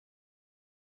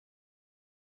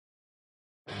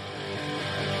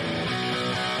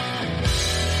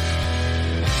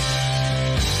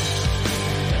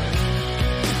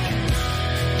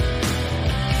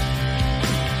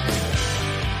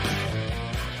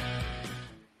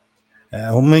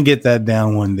I'm gonna get that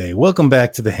down one day. Welcome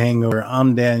back to the Hangover.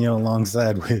 I'm Daniel,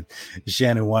 alongside with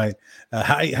Shannon White.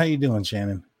 How you doing,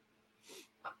 Shannon?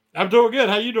 I'm doing good.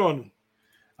 How you doing?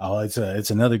 Oh, it's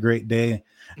another great day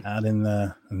out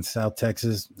in South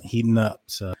Texas, heating up.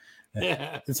 So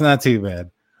Yeah. it's not too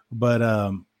bad. But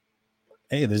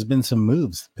hey, there's been some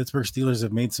moves. Pittsburgh Steelers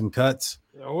have made some cuts.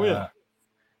 Oh Uh, yeah.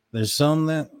 there's some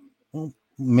that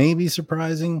may be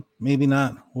surprising, maybe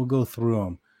not. We'll go through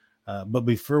them. But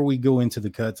before we go into the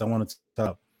cuts, I want to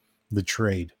talk the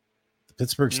trade. The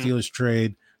Pittsburgh Mm. Steelers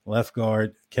trade left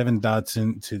guard Kevin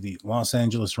Dotson to the Los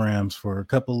Angeles Rams for a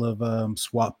couple of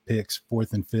swap picks,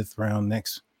 fourth and fifth round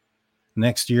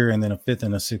next year, and then a fifth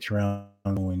and a sixth round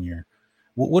one year.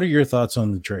 What are your thoughts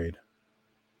on the trade?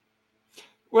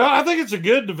 Well, I think it's a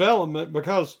good development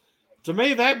because to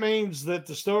me that means that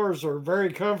the Steelers are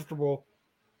very comfortable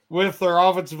with their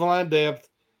offensive line depth,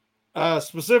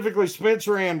 specifically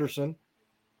Spencer Anderson,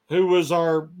 who was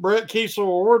our Brett Kiesel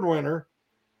Award winner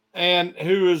and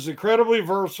who is incredibly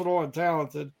versatile and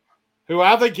talented, who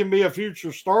I think can be a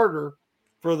future starter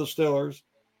for the Steelers.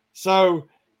 So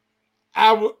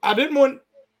I didn't want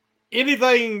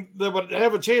anything that would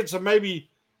have a chance of maybe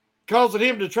causing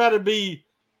him to try to be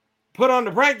put on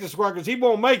the practice squad because he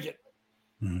won't make it.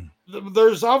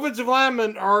 There's offensive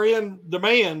linemen are in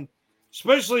demand,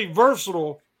 especially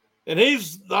versatile, and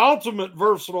he's the ultimate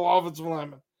versatile offensive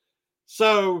lineman.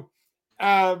 So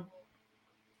uh,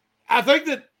 I think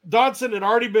that Dodson had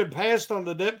already been passed on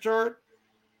the depth chart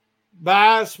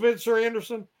by Spencer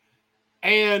Anderson,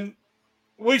 and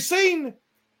we've seen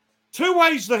two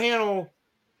ways to handle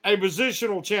a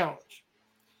positional challenge.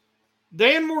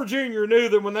 Dan Moore Jr. knew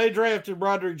that when they drafted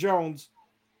Broderick Jones,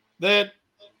 that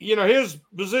his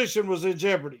position was in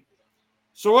jeopardy.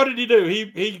 So what did he do?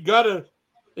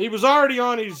 He was already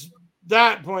on his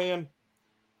diet plan.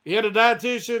 He had a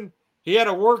dietitian. He had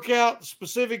a workout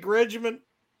specific regimen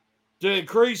to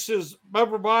increase his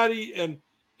upper body and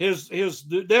his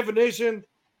definition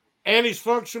and his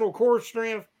functional core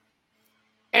strength.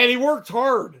 And he worked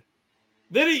hard.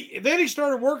 Then he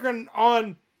started working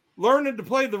on learning to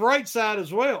play the right side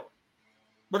as well.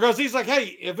 Because he's like,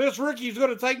 hey, if this rookie's going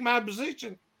to take my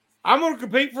position, I'm going to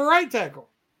compete for right tackle.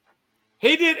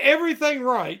 He did everything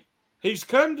right. He's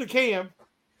come to camp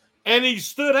and he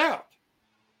stood out.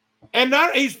 And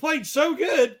now he's played so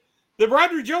good that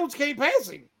Broderick Jones can't pass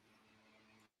him.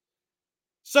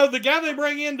 So the guy they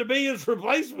bring in to be his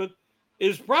replacement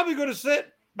is probably going to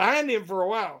sit behind him for a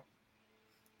while.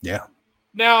 Yeah.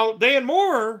 Now, Dan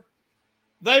Moore,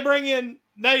 they bring in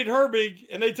Nate Herbig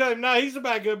and they tell him, no, he's a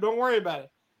backup. Don't worry about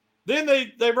it. Then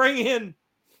they bring in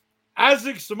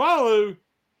Isaac Samalu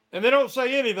and they don't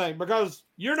say anything because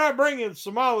you're not bringing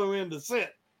Samalu in to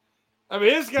sit. I mean,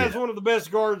 this guy's one of the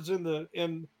best guards in the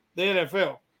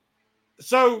NFL.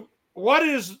 So what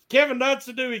does Kevin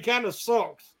Dotson do? He kind of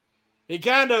sulks. He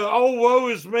kind of, oh, woe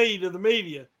is me to the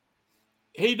media.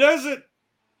 He doesn't.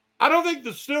 I don't think the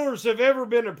Steelers have ever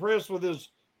been impressed with his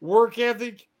work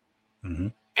ethic. Mm-hmm.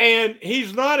 And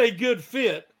he's not a good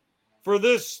fit for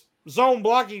this zone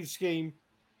blocking scheme,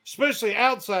 especially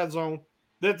outside zone,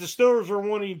 that the Steelers are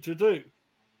wanting to do.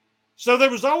 So there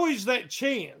was always that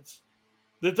chance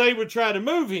that they would try to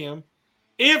move him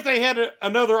if they had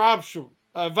another option,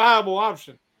 a viable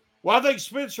option. Well, I think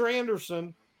Spencer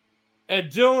Anderson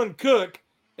and Dylan Cook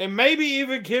and maybe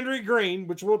even Kendrick Green,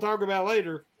 which we'll talk about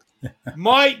later,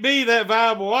 might be that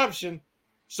viable option.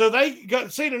 So they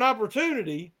seen an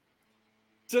opportunity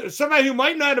to somebody who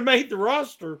might not have made the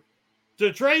roster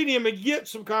to trade him and get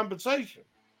some compensation.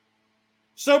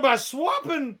 So by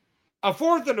swapping a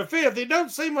fourth and a fifth, it doesn't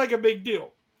seem like a big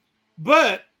deal.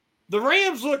 But the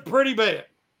Rams look pretty bad.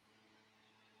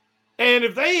 And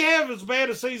if they have as bad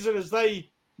a season as they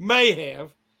may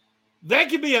have, that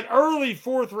could be an early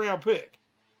fourth round pick.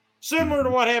 Similar to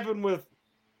what happened with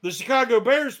the Chicago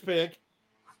Bears pick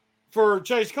for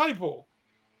Chase Claypool.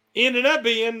 Ended up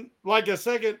being like a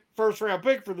second first round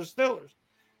pick for the Steelers.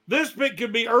 This pick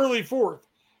could be early fourth.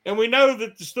 And we know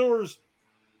that the Steelers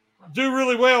do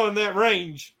really well in that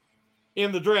range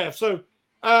in the draft. So,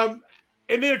 and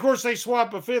then, of course, they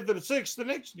swap a fifth and a sixth the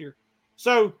next year.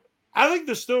 So, I think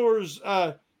the Steelers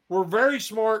were very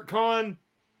smart. Khan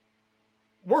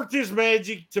worked his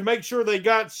magic to make sure they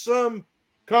got some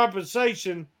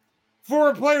compensation for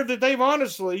a player that they've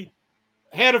honestly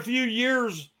had a few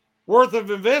years worth of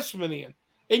investment in.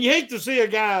 And you hate to see a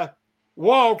guy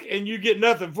walk and you get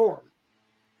nothing for him.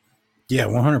 Yeah,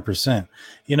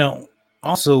 100%.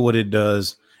 Also what it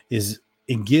does is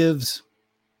it gives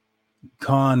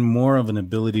Khan more of an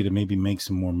ability to maybe make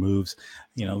some more moves.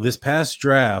 This past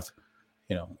draft,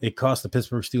 it cost the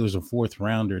Pittsburgh Steelers a fourth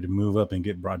rounder to move up and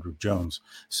get Broderick Jones.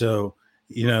 So,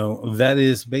 that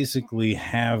is basically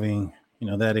having,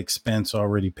 that expense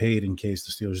already paid in case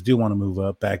the Steelers do want to move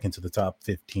up back into the top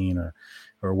 15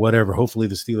 or whatever. Hopefully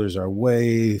the Steelers are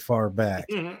way far back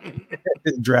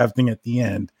drafting at the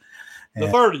end. The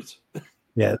 30s.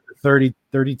 Yeah, 30,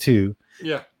 32.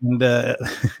 Yeah. And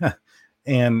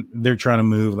and they're trying to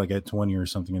move like at 20 or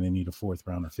something, and they need a fourth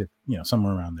round or fifth,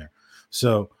 somewhere around there.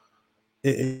 So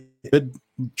good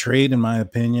trade, in my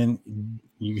opinion.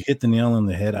 You hit the nail on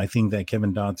the head. I think that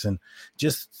Kevin Dotson,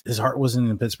 just his heart wasn't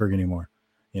in Pittsburgh anymore.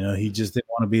 He just didn't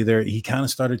want to be there. He kind of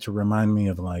started to remind me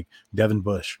of like Devin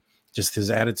Bush, just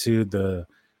his attitude,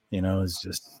 is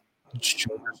just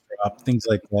shoulders drop, things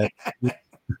like that.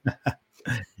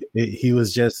 He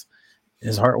was just,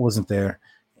 his heart wasn't there.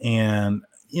 And,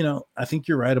 I think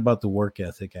you're right about the work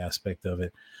ethic aspect of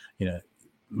it.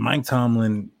 Mike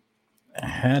Tomlin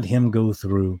had him go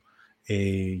through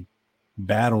a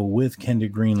battle with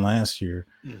Kendrick Green last year.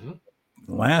 Mm-hmm.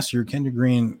 Last year, Kendrick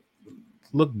Green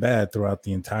looked bad throughout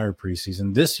the entire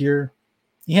preseason. This year,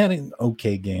 he had an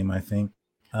okay game, I think.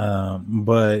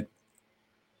 But,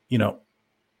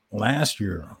 last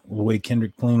year, the way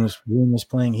Kendrick Green was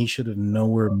playing, he should have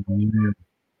nowhere near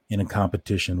in a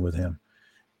competition with him.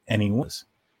 And he was.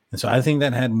 And so I think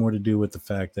that had more to do with the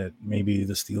fact that maybe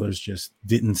the Steelers just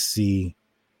didn't see,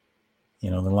 the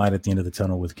light at the end of the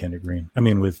tunnel with Kendrick Green. I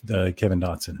mean, with Kevin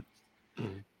Dotson.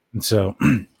 Mm-hmm. And so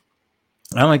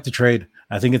I like the trade.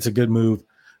 I think it's a good move.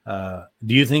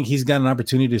 Do you think he's got an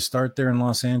opportunity to start there in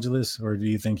Los Angeles, or do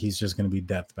you think he's just going to be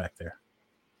depth back there?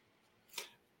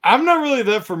 I'm not really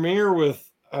that familiar with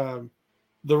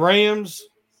the Rams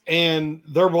and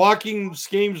their blocking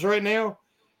schemes right now.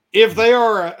 If they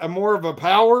are a more of a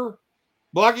power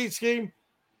blocking scheme,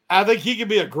 I think he could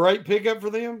be a great pickup for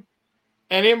them,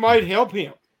 and it might help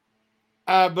him.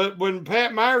 But when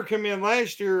Pat Meyer came in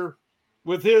last year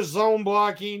with his zone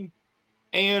blocking,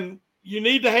 and you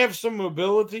need to have some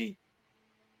mobility.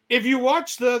 If you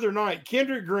watch the other night,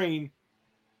 Kendrick Green,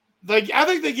 I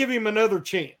think they give him another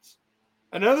chance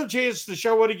to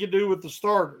show what he can do with the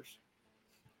starters.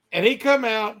 And he come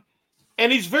out,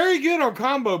 and he's very good on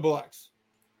combo blocks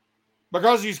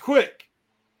because he's quick.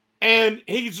 And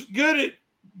he's good at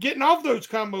getting off those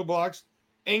combo blocks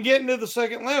and getting to the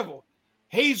second level.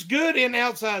 He's good in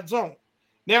outside zone.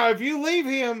 Now, if you leave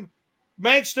him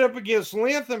matched up against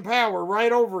length and power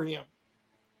right over him,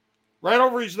 right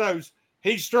over his nose,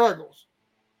 he struggles.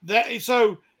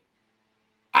 So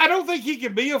I don't think he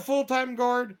can be a full-time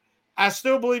guard. I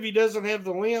still believe he doesn't have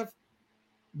the length.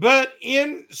 But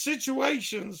in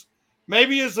situations,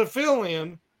 maybe as a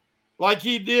fill-in, like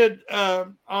he did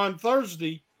on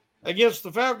Thursday against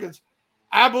the Falcons,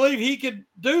 I believe he could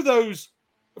do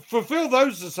fulfill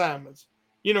those assignments.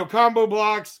 Combo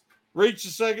blocks, reach the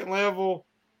second level,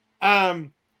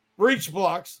 reach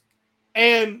blocks.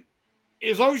 And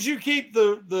as long as you keep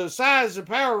the size and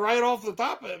power right off the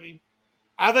top of him,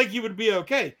 I think he would be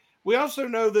okay. We also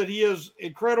know that he has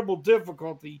incredible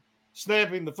difficulty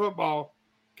snapping the football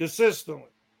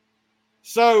consistently.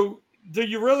 So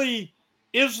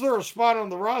is there a spot on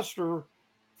the roster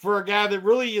for a guy that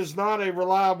really is not a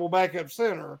reliable backup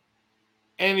center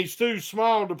and he's too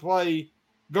small to play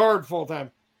guard full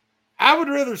time? I would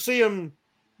rather see him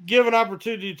give an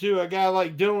opportunity to a guy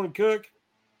like Dylan Cook,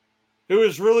 who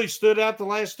has really stood out the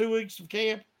last 2 weeks of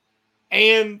camp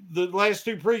and the last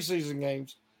 2 preseason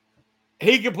games.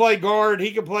 He can play guard.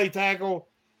 He can play tackle.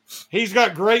 He's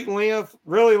got great length,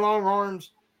 really long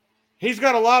arms. He's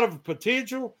got a lot of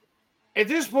potential. At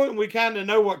this point, we kind of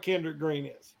know what Kendrick Green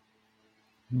is.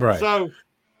 Right. So,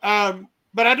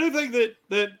 but I do think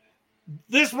that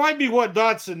this might be what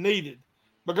Dotson needed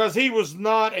because he was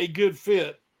not a good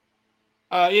fit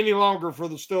any longer for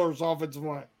the Steelers' offensive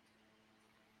line.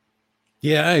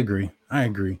 Yeah, I agree.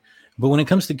 But when it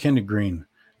comes to Kendrick Green,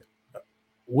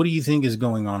 what do you think is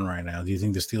going on right now? Do you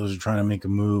think the Steelers are trying to make a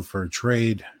move for a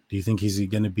trade? Do you think he's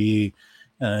going to be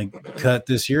cut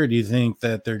this year? Or do you think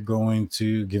that they're going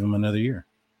to give him another year?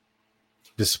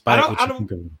 Despite what you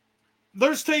think of him.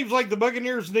 There's teams like the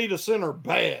Buccaneers need a center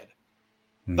bad.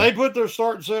 They put their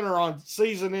starting center on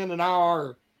season in and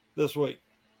IR this week.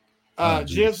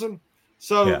 Jensen.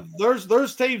 So yeah.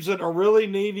 There's teams that are really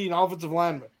needing offensive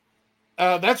linemen.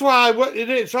 That's why it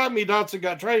didn't shock me Dotson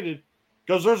got traded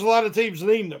because there's a lot of teams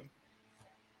needing them.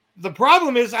 The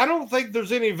problem is I don't think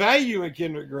there's any value in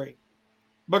Kendrick Green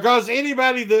because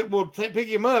anybody that will pick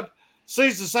him up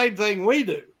sees the same thing we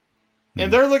do.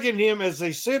 And they're looking at him as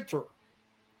a center.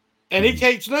 And he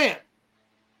can't snap.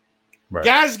 Right.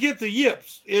 Guys get the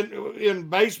yips in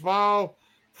baseball,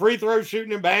 free throw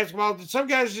shooting in basketball. Some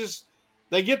guys just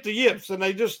they get the yips, and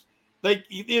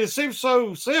it seems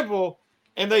so simple,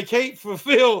 and they can't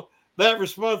fulfill that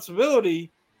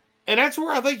responsibility. And that's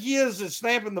where I think he is at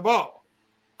snapping the ball.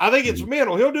 I think it's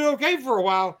mental. He'll do okay for a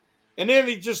while, and then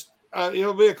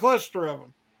it'll be a cluster of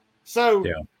them. So,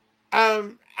 Yeah.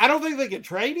 I don't think they can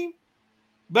trade him,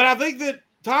 but I think that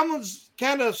Tomlin's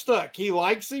kind of stuck. He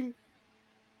likes him.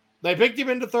 They picked him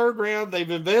in the third round. They've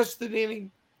invested in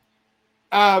him.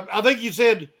 I think you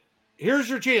said, here's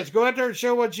your chance. Go out there and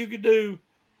show what you can do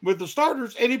with the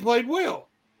starters, and he played well.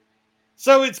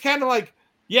 So it's kind of like,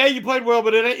 yeah, you played well,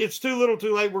 but it's too little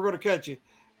too late. We're going to cut you.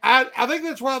 I think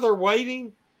that's why they're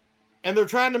waiting, and they're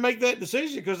trying to make that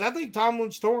decision, because I think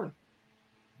Tomlin's torn.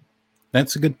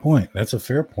 That's a good point. That's a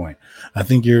fair point. I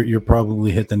think you're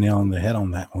probably hit the nail on the head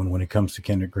on that one when it comes to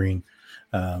Kendrick Green.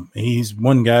 He's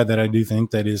one guy that I do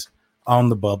think that is on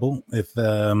the bubble. If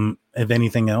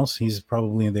anything else, he's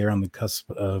probably there on the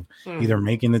cusp of either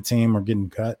making the team or getting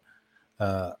cut.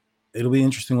 It'll be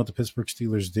interesting what the Pittsburgh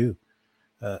Steelers do.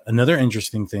 Another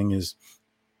interesting thing is,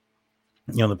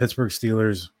 the Pittsburgh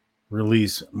Steelers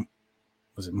release,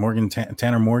 was it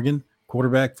Tanner Morgan,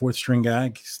 quarterback, fourth string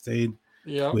guy, stayed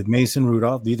with Mason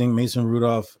Rudolph. Do you think Mason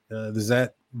Rudolph, does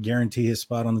that guarantee his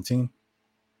spot on the team?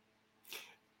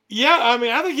 Yeah, I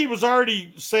mean, I think he was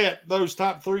already set, those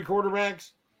top three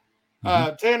quarterbacks.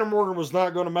 Tanner Morgan was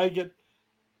not going to make it.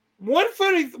 What's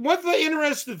the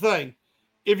interesting thing?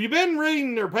 If you've been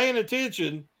reading or paying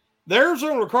attention, the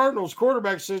Arizona Cardinals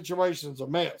quarterback situation is a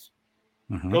mess.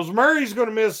 Because Murray's going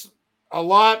to miss a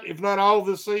lot, if not all,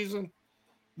 this season.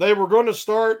 They were going to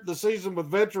start the season with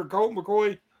veteran Colt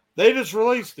McCoy. They just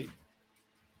released him.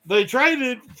 They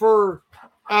traded for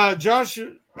Josh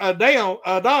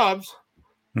Dobbs,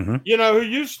 who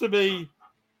used to be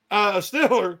a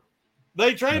Steeler.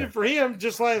 They traded for him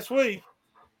just last week,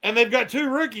 and they've got two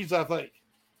rookies, I think.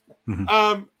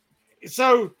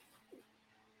 So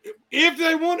if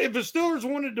the Steelers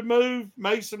wanted to move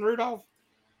Mason Rudolph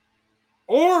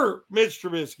or Mitch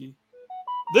Trubisky,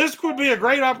 this could be a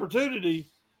great opportunity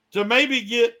to maybe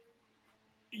get,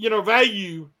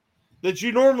 value that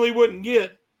you normally wouldn't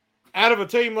get out of a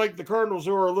team like the Cardinals,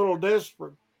 who are a little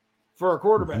desperate for a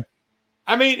quarterback.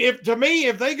 I mean,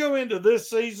 if they go into this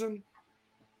season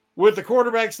with the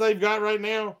quarterbacks they've got right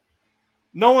now,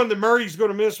 knowing that Murray's going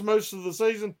to miss most of the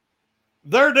season,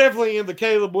 they're definitely in the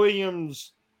Caleb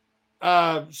Williams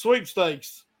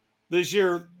sweepstakes this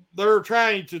year. They're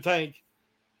trying to tank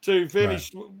to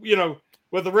finish,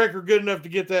 with a record good enough to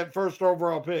get that first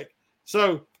overall pick.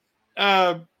 So,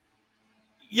 I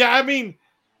mean,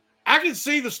 I can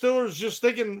see the Steelers just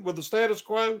sticking with the status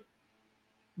quo,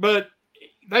 but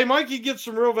they might get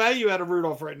some real value out of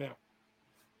Rudolph right now.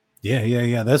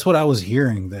 Yeah. That's what I was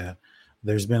hearing, that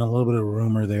there's been a little bit of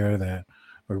rumor there that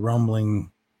we're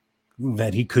rumbling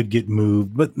that he could get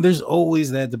moved, but there's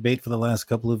always that debate for the last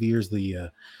couple of years, the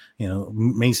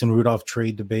Mason Rudolph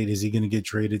trade debate. Is he going to get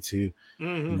traded to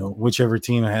whichever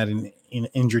team had an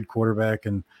injured quarterback?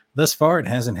 And thus far it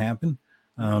hasn't happened.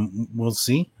 We'll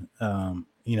see.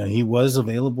 He was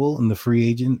available in the free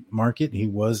agent market. He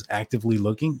was actively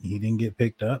looking. He didn't get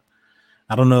picked up.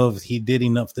 I don't know if he did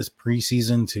enough this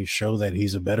preseason to show that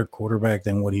he's a better quarterback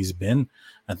than what he's been.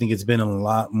 I think it's been a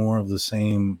lot more of the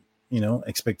same,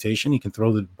 expectation. He can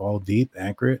throw the ball deep,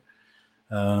 accurate.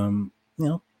 It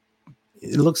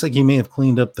looks like he may have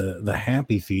cleaned up the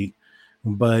happy feet,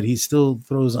 but he still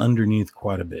throws underneath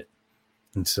quite a bit.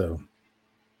 And so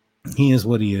he is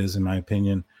what he is, in my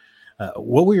opinion.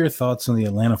 What were your thoughts on the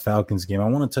Atlanta Falcons game? I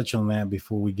want to touch on that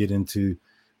before we get into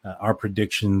our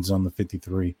predictions on the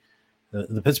 53.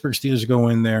 The Pittsburgh Steelers go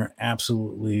in there,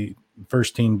 absolutely,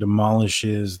 first team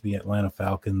demolishes the Atlanta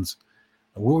Falcons.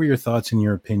 What were your thoughts and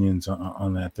your opinions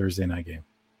on that Thursday night game?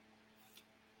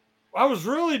 I was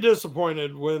really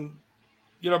disappointed when,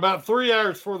 about 3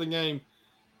 hours before the game,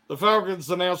 the Falcons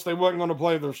announced they wasn't going to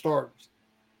play their starters.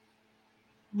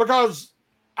 Because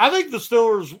I think the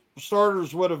Steelers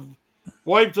starters would have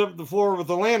wiped up the floor with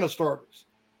Atlanta starters.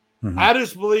 I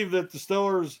just believe that the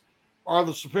Steelers are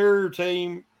the superior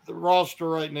team, the roster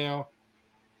right now.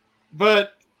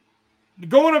 But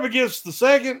going up against the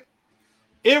second,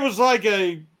 it was like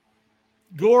a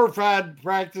glorified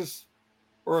practice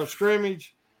or a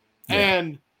scrimmage,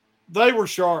 and they were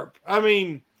sharp. I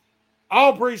mean,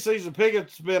 all preseason,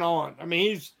 Pickett's been on. I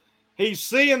mean, he's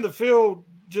seeing the field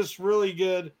just really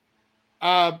good.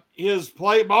 His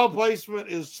ball placement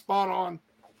is spot on,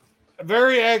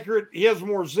 very accurate. He has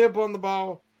more zip on the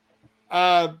ball.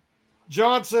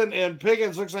 Johnson and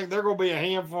Pickens looks like they're going to be a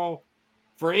handful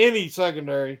for any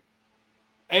secondary.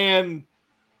 And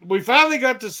we finally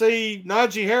got to see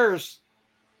Najee Harris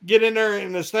get in there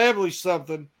and establish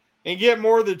something. and get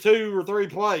more than 2 or 3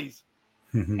 plays.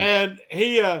 And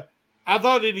I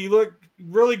thought that he looked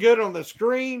really good on the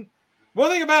screen. One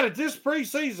thing about it, this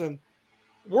preseason,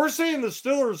 we're seeing the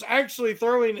Steelers actually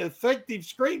throwing effective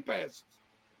screen passes,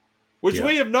 which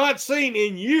we have not seen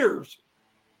in years.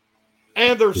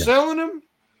 And they're selling them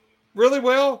really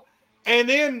well. And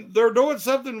then they're doing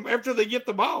something after they get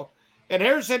the ball. And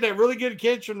Harris had that really good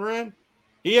catch and run.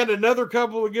 He had another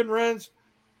couple of good runs.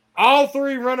 All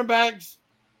 3 running backs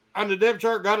on the depth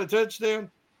chart got a touchdown.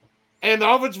 And the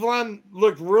offensive line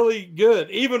looked really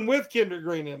good, even with Kendrick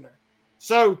Green in there.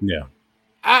 So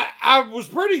I was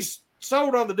pretty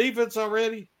sold on the defense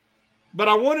already, but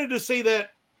I wanted to see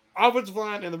that offensive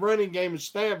line and the running game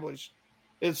establish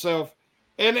itself.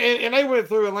 And they went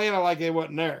through Atlanta like they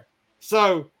wasn't there.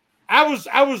 So I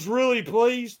was really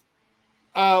pleased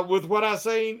with what I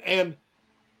seen. And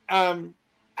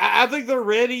I think they're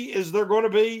ready as they're going to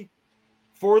be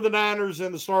for the Niners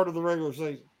in the start of the regular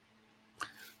season.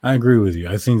 I agree with you.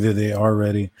 I think that they are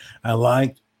ready. I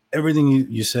like everything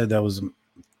you said.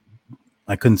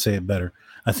 I couldn't say it better.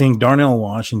 I think Darnell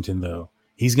Washington, though,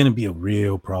 he's going to be a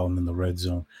real problem in the red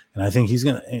zone. And I think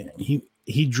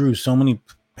he drew so many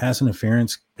pass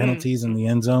interference penalties in the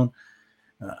end zone.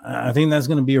 I think that's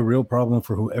going to be a real problem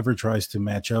for whoever tries to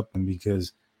match up him,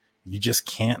 because you just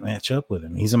can't match up with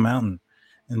him. He's a mountain.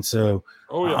 And so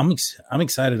I'm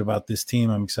excited about this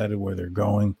team. I'm excited where they're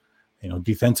going.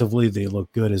 Defensively, they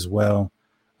look good as well.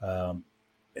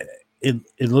 It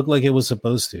looked like it was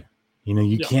supposed to.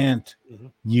 You can't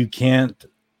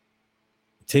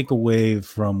take away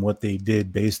from what they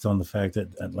did based on the fact that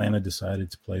Atlanta decided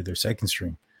to play their second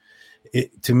string.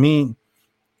 To me,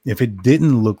 if it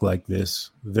didn't look like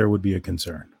this, there would be a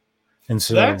concern. And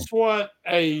so that's what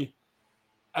a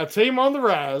team on the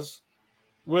rise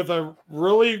with a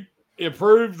really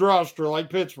improved roster like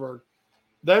Pittsburgh,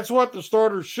 that's what the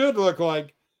starters should look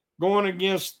like going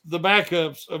against the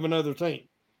backups of another team.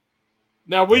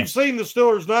 Now, we've seen the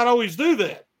Steelers not always do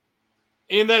that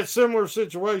in that similar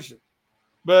situation,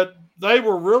 but they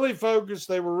were really focused.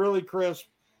 They were really crisp.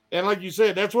 And like you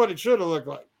said, that's what it should have looked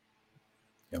like.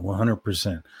 Yeah,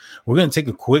 100%. We're going to take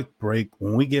a quick break.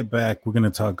 When we get back, we're going to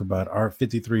talk about our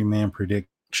 53-man prediction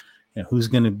and who's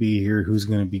going to be here, who's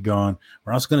going to be gone.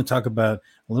 We're also going to talk about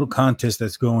a little contest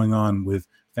that's going on with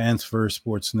Fans First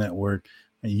Sports Network.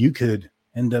 And you could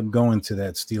end up going to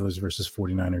that Steelers versus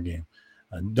 49er game.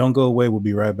 Don't go away. We'll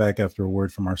be right back after a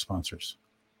word from our sponsors.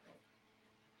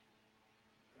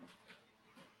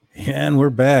 And we're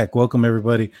back. Welcome,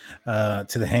 everybody, to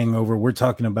the Hangover. We're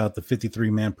talking about the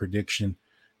 53-man prediction.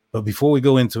 But before we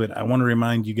go into it, I want to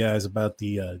remind you guys about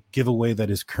the giveaway that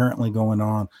is currently going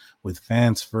on with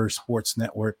Fans First Sports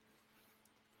Network.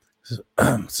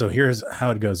 So here's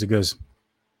how it goes. It goes,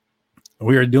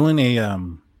 we are doing a all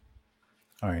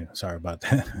right, sorry about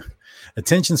that.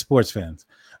 Attention sports fans.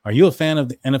 Are you a fan of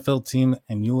the NFL team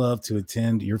and you love to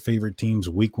attend your favorite team's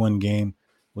week 1 game?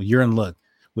 Well, you're in luck.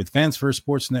 With Fans First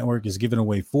Sports Network is giving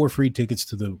away 4 free tickets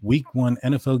to the week 1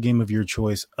 NFL game of your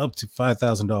choice, up to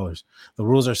 $5,000. The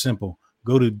rules are simple.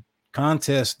 Go to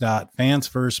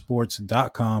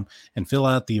contest.fansfirstsports.com and fill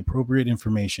out the appropriate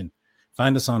information.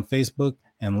 Find us on Facebook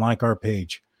and like our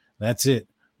page. That's it.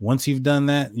 Once you've done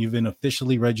that, you've been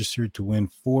officially registered to win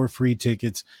 4 free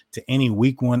tickets to any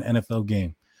week 1 NFL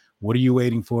game. What are you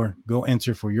waiting for? Go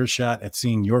enter for your shot at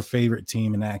seeing your favorite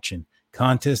team in action.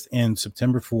 Contest ends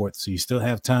September 4th, so you still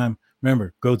have time.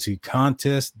 Remember, go to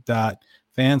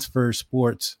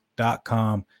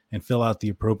contest.fansfirstsports.com and fill out the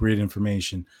appropriate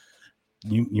information.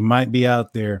 You might be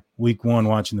out there week 1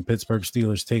 watching the Pittsburgh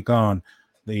Steelers take on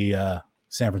the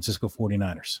San Francisco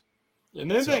 49ers. And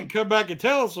then they can come back and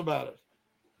tell us about it.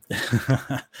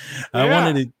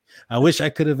 I wish I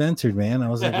could have entered, man. I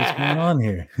was like, what's going on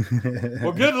here?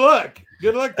 Well, good luck.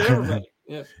 Good luck to everybody.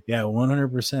 Yes. Yeah,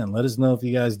 100%. Let us know if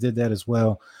you guys did that as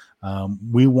well.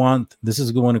 This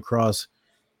is going across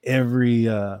every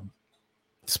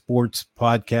sports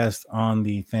podcast on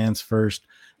the Fans First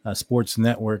Sports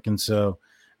Network. And so,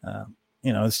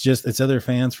 it's other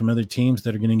fans from other teams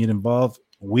that are going to get involved.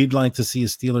 We'd like to see a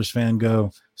Steelers fan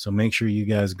go. So make sure you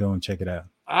guys go and check it out.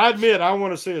 I admit, I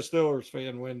want to see a Steelers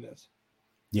fan win this.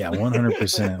 Yeah,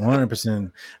 100%,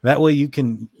 100%. That way you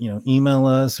can, email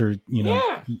us or,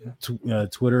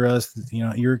 Twitter us,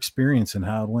 your experience and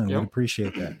how it went. We'd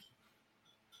appreciate that.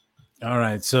 All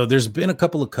right. So there's been a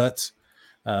couple of cuts.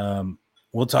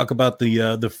 We'll talk about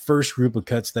the first group of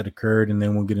cuts that occurred, and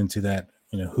then we'll get into that,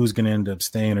 who's going to end up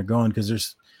staying or going, because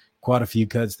there's quite a few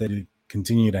cuts that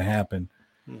continue to happen.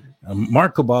 Mm-hmm.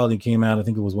 Mark Cabaldi came out, I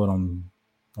think it was on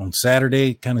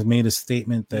Saturday, kind of made a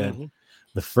statement that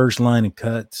the first line of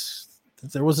cuts,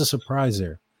 there was a surprise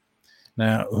there.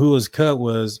 Now, who was cut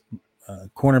was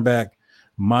cornerback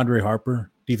Madre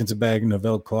Harper, defensive back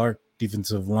Novell Clark,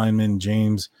 defensive lineman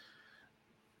James.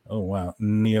 Oh wow,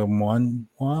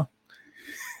 Neomwanwa.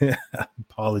 Good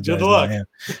Apologize, luck. my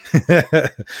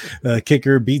man.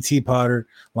 Kicker BT Potter,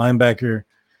 linebacker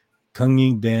Kung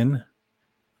Yi Den,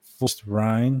 Forrest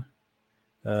Ryan,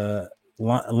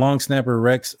 long snapper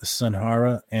Rex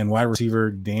Sunhara, and wide receiver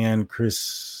Dan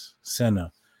Chris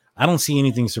Senna. I don't see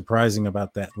anything surprising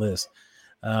about that list.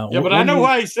 Yeah, but I What do know you?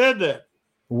 why he said that.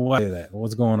 Why that?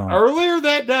 What's going on? Earlier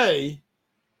that day,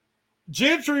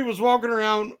 Gentry was walking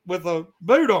around with a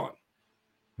boot on.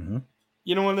 Mm-hmm.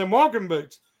 You know, one of them walking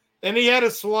boots. And he had a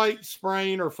slight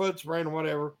sprain or foot sprain or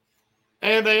whatever.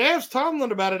 And they asked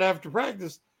Tomlin about it after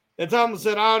practice. And Tomlin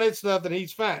said, oh, it's nothing.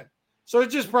 He's fine. So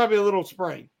it's just probably a little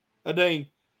sprain, a ding.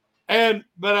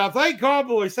 But I think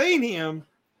Cowboy seen him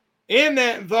in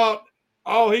that and thought,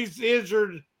 oh, he's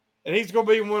injured and he's going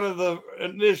to be one of the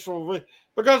initial.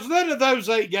 Because none of those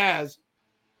 8 guys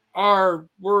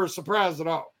were surprised at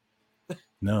all.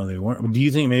 No, they weren't. Do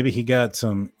you think maybe he got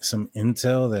some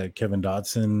intel that Kevin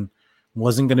Dotson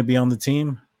wasn't going to be on the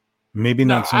team? Maybe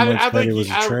No, not so much that it was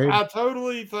a trade. I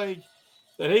totally think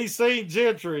that he's seen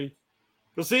Gentry.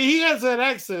 But see, he has that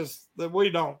access that we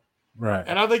don't. Right.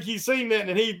 And I think he's seen that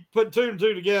and he put 2 and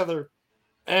 2 together.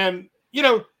 And, you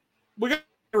know,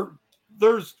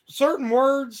 there's certain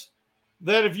words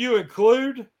that if you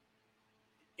include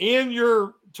in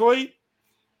your tweet,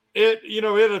 it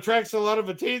attracts a lot of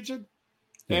attention.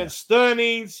 And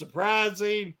stunning,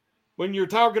 surprising, when you're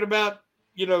talking about,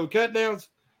 cut downs,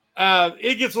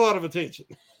 it gets a lot of attention.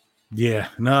 Yeah,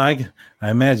 no, I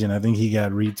imagine. I think he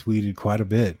got retweeted quite a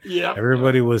bit. Yeah,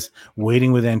 everybody was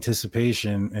waiting with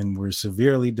anticipation and were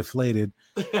severely deflated.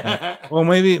 Well,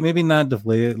 maybe not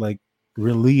deflated, like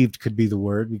relieved could be the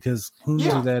word, because who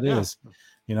knows who that is?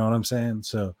 You know what I'm saying?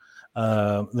 So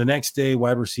the next day,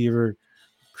 wide receiver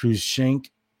Cruz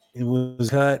Shank, it was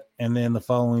cut, and then the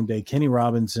following day, Kenny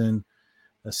Robinson,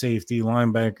 a safety,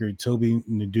 linebacker Toby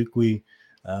Ndukwe,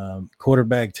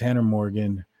 quarterback Tanner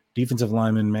Morgan, defensive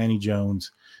lineman Manny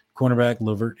Jones, cornerback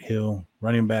Lavert Hill,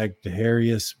 running back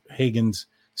Deharius Higgins,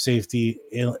 safety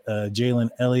Jalen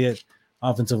Elliott,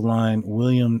 offensive line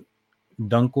William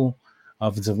Dunkel,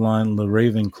 offensive line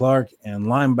LaRaven Clark, and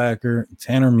linebacker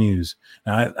Tanner Muse.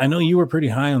 Now, I know you were pretty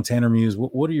high on Tanner Muse.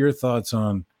 What are your thoughts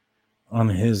on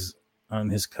his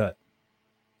cut?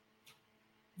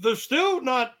 There still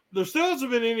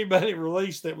hasn't been anybody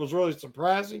released that was really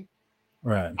surprising.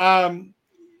 Right.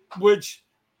 Which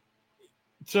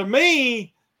to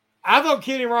me, I thought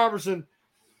Kenny Robertson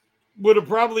would have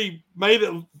probably made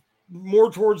it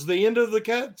more towards the end of the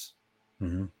cuts.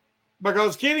 Mm-hmm.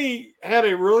 Because Kenny had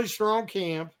a really strong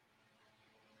camp.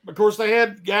 Of course, they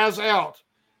had guys out.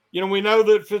 We know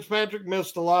that Fitzpatrick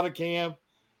missed a lot of camp.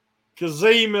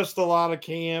 Kazee missed a lot of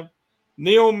camp.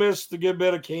 Neal missed a good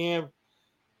bit of camp.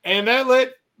 And that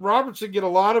let Robertson get a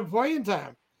lot of playing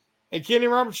time. And Kenny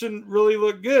Robertson really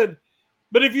looked good.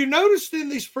 But if you noticed in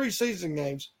these preseason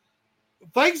games,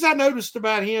 things I noticed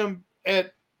about him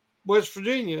at West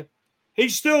Virginia,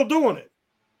 he's still doing it.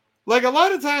 Like a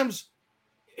lot of times,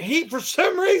 for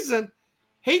some reason,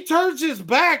 he turns his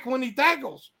back when he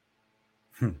tackles.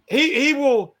 He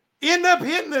will end up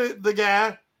hitting the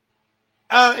guy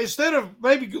instead of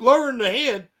maybe lowering the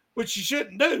head, which you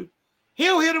shouldn't do.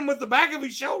 He'll hit him with the back of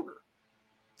his shoulder.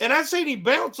 And I've seen him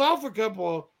bounce off a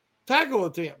couple of tackle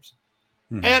attempts.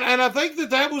 Mm-hmm. And I think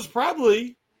that was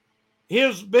probably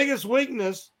his biggest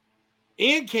weakness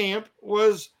in camp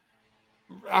was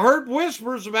I heard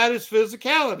whispers about his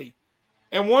physicality.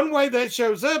 And one way that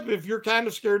shows up if you're kind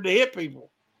of scared to hit people.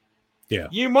 Yeah.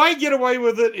 You might get away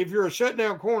with it if you're a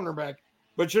shutdown cornerback,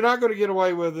 but you're not going to get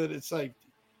away with it at safety.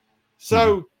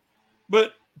 So,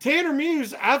 but Tanner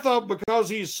Muse, I thought because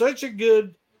he's such a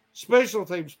good special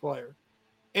teams player,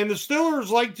 and the Steelers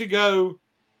like to go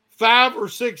 5 or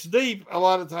 6 deep a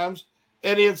lot of times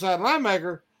at inside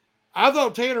linebacker, I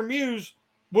thought Tanner Muse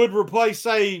would replace,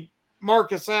 say,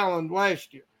 Marcus Allen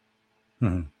last year.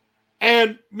 Mm-hmm.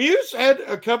 And Muse had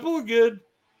a couple of good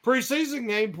preseason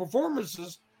game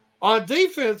performances on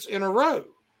defense in a row.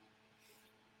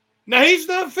 Now, he's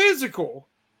not physical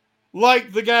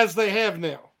like the guys they have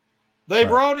now. They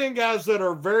brought in guys that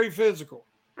are very physical.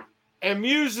 And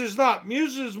Muse is not.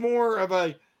 Muse is more of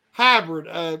a hybrid,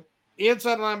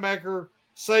 inside linebacker,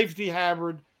 safety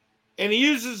hybrid. And he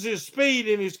uses his speed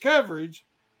in his coverage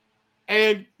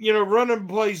and, running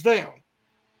plays down.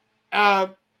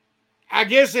 I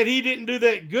guess that he didn't do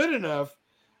that good enough.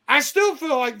 I still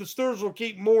feel like the Steelers will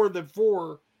keep more than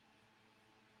 4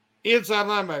 inside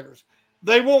linebackers.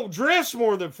 They won't dress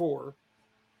more than 4,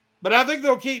 but I think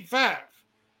they'll keep 5.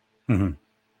 Mm-hmm.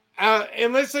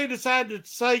 Unless they decide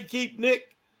to keep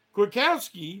Nick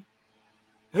Kwiatkowski,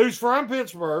 who's from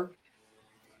Pittsburgh,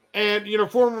 and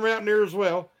former Mountaineer as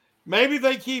well. Maybe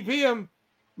they keep him.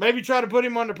 Maybe try to put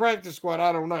him on the practice squad.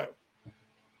 I don't know.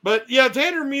 But yeah,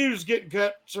 Tanner Muse getting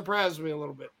cut surprised me a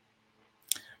little bit.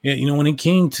 Yeah, when it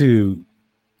came to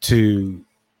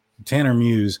Tanner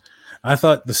Muse, I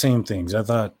thought the same things. I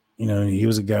thought, he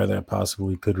was a guy that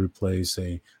possibly could replace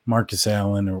a Marcus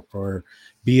Allen or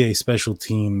be a special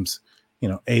teams,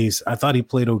 ace. I thought he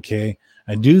played okay.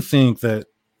 I do think that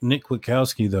Nick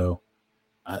Kwiatkowski, though,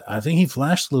 I think he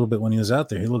flashed a little bit when he was out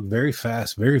there. He looked very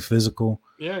fast, very physical.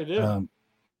 Yeah, he did.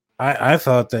 I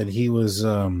thought that he was.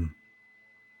 No,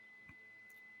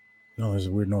 there's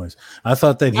a weird noise. I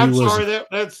thought that he I'm was. sorry.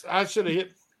 That's I should have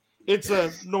hit. It's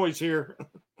a noise here.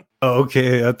 Oh,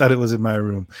 okay. I thought it was in my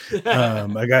room.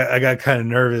 I got kind of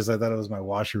nervous. I thought it was my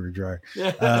washer or dryer.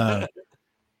 I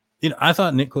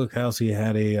thought Nick Kwiatkowski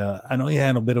had I know he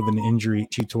had a bit of an injury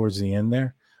towards the end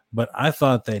there, but I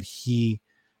thought that he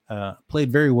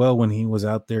played very well when he was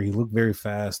out there. He looked very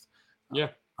fast. Yeah.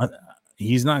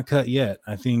 He's not cut yet.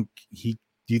 I think do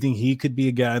you think he could be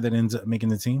a guy that ends up making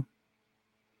the team?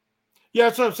 Yeah,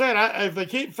 that's what I'm saying. If they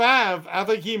keep 5, I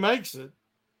think he makes it.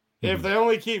 Mm-hmm. If they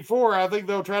only keep 4, I think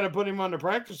they'll try to put him on the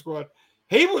practice squad.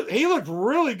 He looked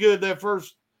really good that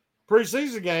first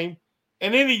preseason game,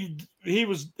 and then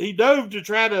he dove to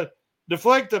try to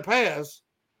deflect the pass,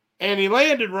 and he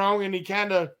landed wrong, and he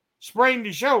kind of sprained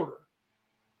his shoulder.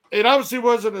 It obviously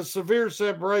wasn't a severe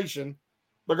separation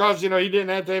because he didn't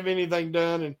have to have anything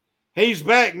done, and he's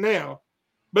back now.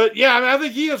 But yeah, I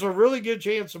think he has a really good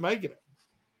chance of making it.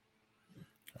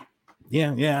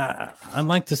 Yeah, I'd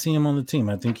like to see him on the team.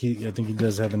 I think he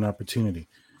does have an opportunity.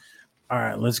 All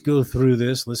right, let's go through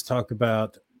this. Let's talk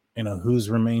about who's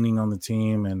remaining on the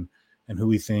team and who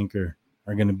we think are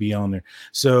going to be on there.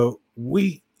 So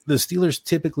the Steelers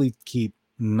typically keep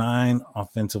 9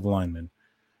 offensive linemen.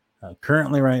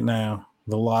 Currently, right now,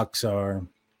 the locks are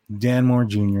Dan Moore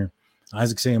Jr.,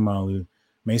 Isaac Seumalo,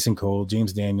 Mason Cole,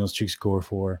 James Daniels, Chicks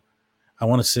Okorafor. I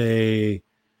want to say,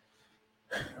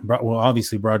 well,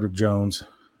 obviously Broderick Jones,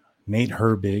 Nate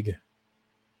Herbig,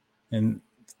 and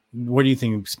what do you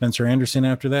think, Spencer Anderson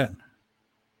after that?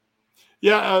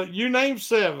 Yeah, you named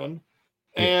 7,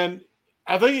 and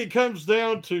I think it comes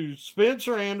down to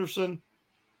Spencer Anderson,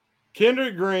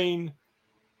 Kendrick Green,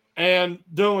 and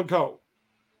Dylan Cook.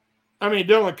 I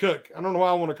don't know why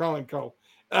I want to call him Cole.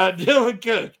 Dylan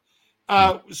Cook,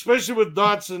 especially with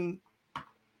Dotson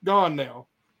gone now.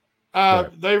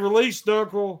 They released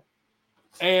Dunkel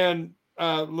and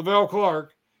Lavelle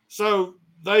Clark. So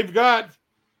they've got,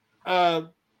 out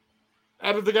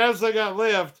of the guys they got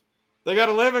left, they got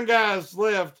 11 guys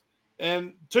left,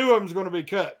 and 2 of them is going to be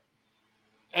cut.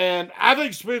 And I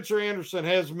think Spencer Anderson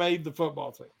has made the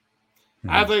football team. Mm-hmm.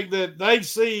 I think that they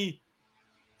see,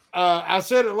 I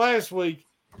said it last week,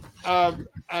 a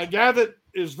guy that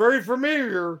is very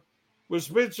familiar with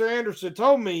Spencer Anderson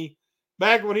told me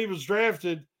back when he was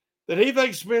drafted that he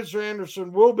thinks Spencer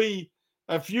Anderson will be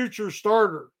a future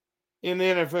starter in the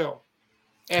NFL.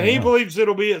 And he believes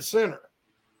it'll be at center.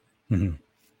 Mm-hmm.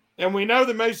 And we know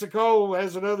that Mason Cole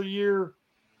has another year,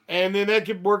 and then that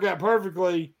could work out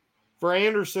perfectly for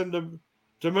Anderson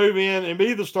to move in and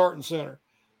be the starting center.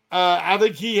 I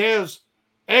think he has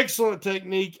excellent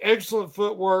technique, excellent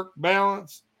footwork,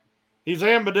 balance. He's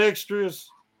ambidextrous,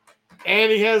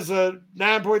 and he has a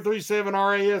 9.37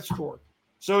 RAS score.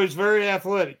 So he's very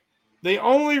athletic. The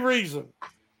only reason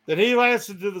that he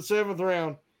lasted to the 7th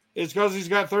round is because he's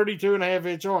got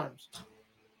 32.5-inch arms.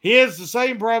 He has the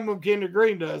same problem Kendrick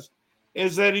Green does,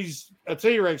 is that he's a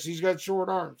T-Rex. He's got short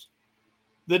arms.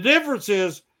 The difference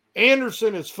is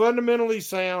Anderson is fundamentally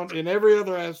sound in every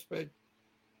other aspect.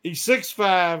 He's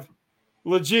 6'5",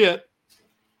 legit,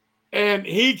 and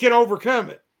he can overcome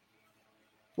it.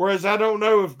 Whereas I don't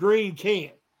know if Green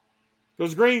can,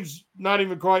 because Green's not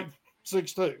even quite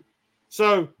 6'2".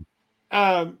 So,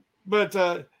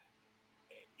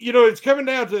 it's coming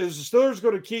down to, is the Steelers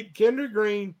going to keep Kendrick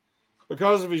Green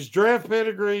because of his draft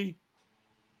pedigree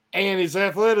and his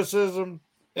athleticism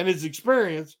and his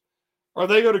experience? Are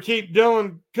they going to keep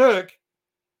Dylan Cook,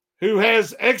 who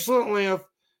has excellent length,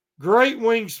 great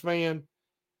wingspan,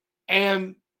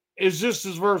 and is just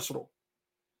as versatile?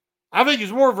 I think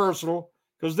he's more versatile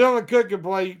because Dylan Cook can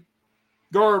play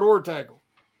guard or tackle,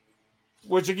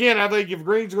 which, again, I think if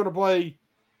Green's going to play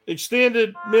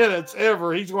extended minutes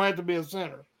ever, he's going to have to be a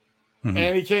center,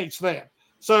 and he can't snap.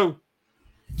 So,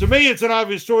 to me, it's an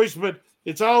obvious choice, but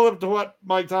it's all up to what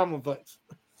Mike Tomlin thinks.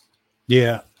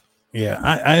 Yeah.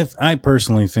 I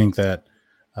personally think that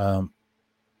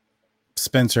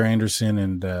Spencer Anderson,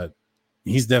 and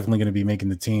he's definitely going to be making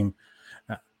the team.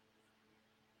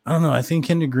 I don't know. I think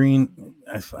Kendrick Green,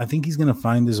 I think he's going to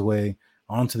find his way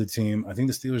onto the team. I think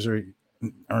the Steelers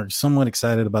are somewhat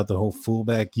excited about the whole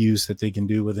fullback use that they can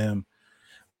do with him.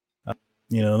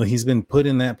 He's been put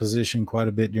in that position quite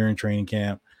a bit during training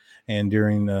camp and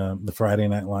during the Friday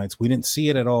Night Lights. We didn't see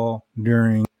it at all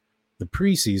during the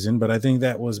preseason, but I think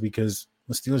that was because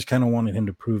the Steelers kind of wanted him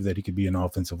to prove that he could be an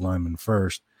offensive lineman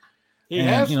first. He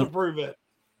has to prove it.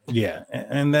 Yeah,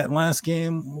 and that last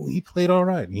game, he played all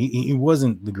right. He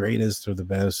wasn't the greatest or the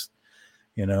best.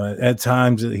 At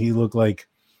times he looked like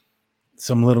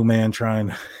some little man trying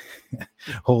to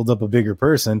hold up a bigger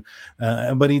person,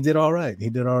 but he did all right.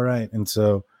 And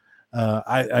so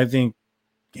I think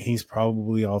he's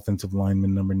probably offensive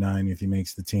lineman number 9 if he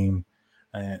makes the team,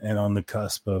 and on the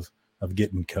cusp of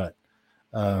getting cut.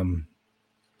 The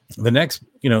next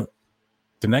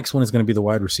one is going to be the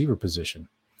wide receiver position.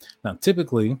 Now,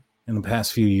 typically in the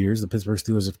past few years, the Pittsburgh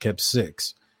Steelers have kept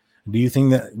 6. Do you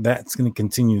think that that's going to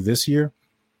continue this year?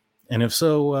 And if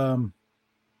so,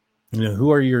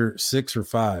 who are your 6 or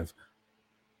 5?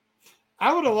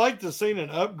 I would have liked to seen an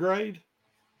upgrade.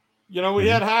 We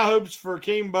had high hopes for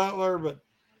Keem Butler, but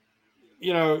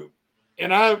and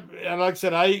like I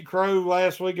said, I ate crow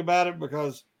last week about it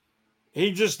because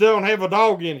he just don't have a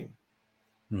dog in him.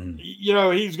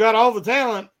 Mm-hmm. He's got all the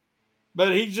talent,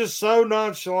 but he's just so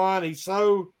nonchalant.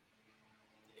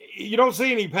 You don't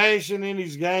see any passion in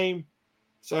his game,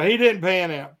 so he didn't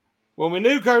pan out. Well, we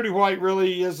knew Cody White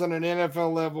really isn't an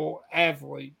NFL level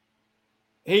athlete.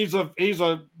 He's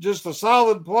just a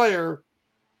solid player,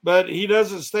 but he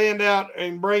doesn't stand out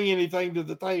and bring anything to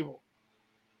the table.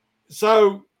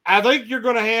 So I think you're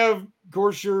going to have, of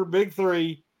course, your big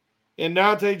 3 in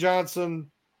Dante Johnson,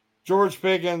 George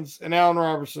Pickens, and Allen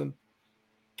Robertson.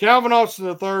 Calvin Austin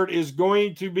III is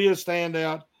going to be a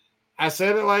standout. I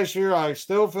said it last year. I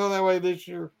still feel that way this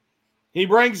year. He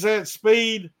brings that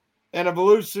speed and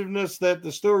elusiveness that the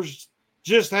Steelers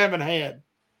just haven't had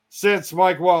since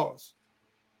Mike Wallace.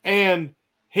 And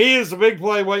he is a big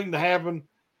play waiting to happen.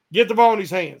 Get the ball in his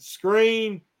hands.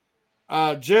 Screen,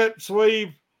 jet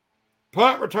sweep,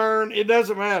 punt return, it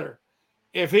doesn't matter.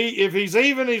 If he's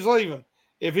even, he's leaving.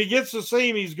 If he gets the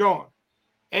seam, he's gone.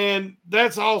 And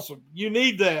that's awesome. You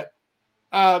need that.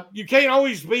 You can't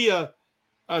always be a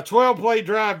 12-play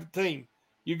drive team.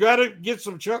 You got to get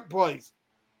some chuck plays.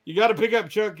 You got to pick up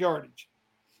chuck yardage.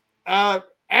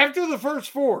 After the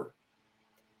first 4,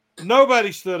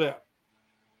 nobody stood out.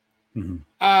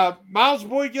 Mm-hmm. Miles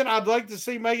Boykin, I'd like to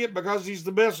see make it because he's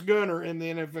the best gunner in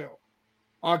the NFL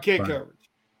on kick coverage.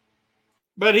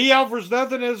 But he offers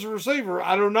nothing as a receiver.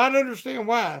 I do not understand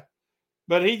why,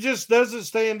 but he just doesn't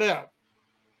stand out.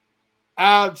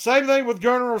 Same thing with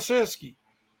Gunnar Olszewski.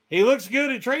 He looks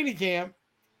good at training camp,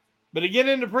 but he get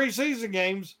into preseason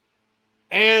games,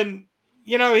 and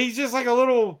he's just like a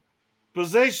little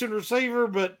possession receiver.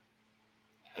 But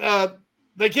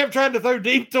they kept trying to throw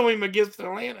deep to him against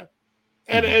Atlanta,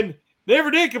 and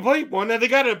never did complete one. Now they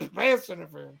got a pass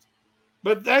interference,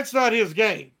 but that's not his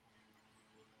game.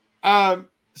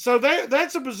 So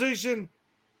that's a position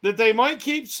that they might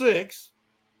keep 6.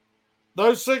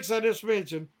 Those 6 I just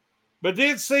mentioned, but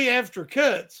then see after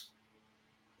cuts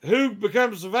who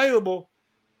becomes available,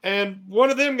 and one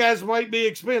of them guys might be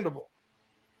expendable.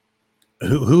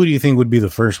 Who do you think would be the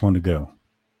first one to go?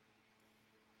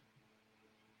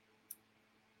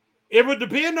 It would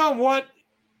depend on what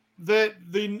the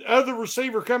other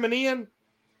receiver coming in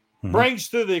brings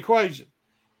to the equation.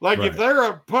 Like if they're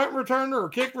a punt returner or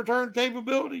kick return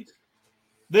capability,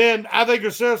 then I think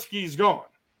Olszewski's gone.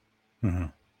 Mm-hmm.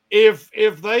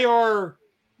 If they are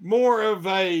more of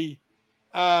a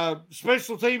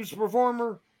special teams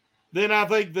performer, then I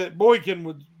think that Boykin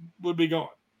would be gone.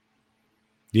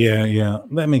 Yeah,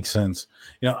 that makes sense.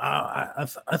 I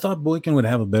thought Boykin would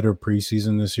have a better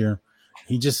preseason this year.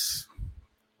 He just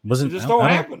wasn't. It just don't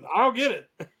happen. I don't get it.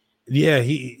 Yeah,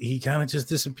 he kind of just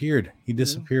disappeared. He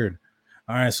disappeared.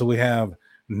 All right, so we have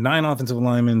 9 offensive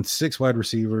linemen, 6 wide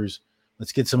receivers.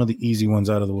 Let's get some of the easy ones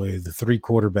out of the way. The 3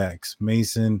 quarterbacks,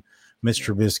 Mason, Mitch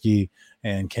Trubisky,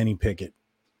 and Kenny Pickett.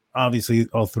 Obviously,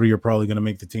 all 3 are probably going to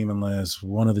make the team unless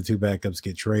one of the 2 backups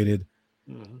get traded.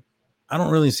 Mm-hmm. I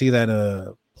don't really see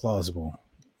that plausible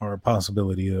or a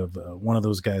possibility of one of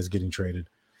those guys getting traded,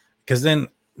 because then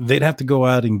they'd have to go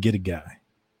out and get a guy,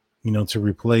 to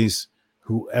replace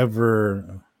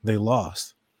whoever they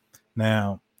lost.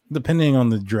 Now, depending on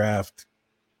the draft,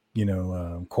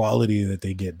 quality that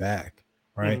they get back,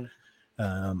 right?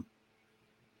 Mm-hmm.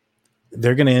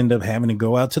 They're going to end up having to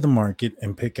go out to the market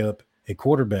and pick up a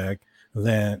quarterback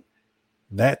that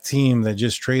that team that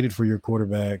just traded for your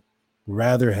quarterback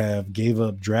rather have gave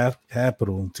up draft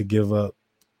capital to give up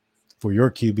for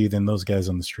your QB than those guys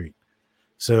on the street.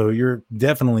 So you're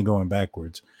definitely going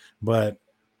backwards. But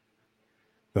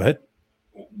go ahead.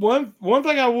 One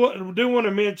thing I do want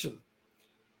to mention,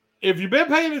 if you've been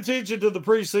paying attention to the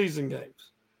preseason games,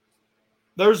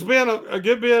 there's been a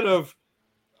good bit of,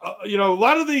 a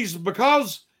lot of these,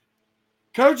 because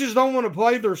coaches don't want to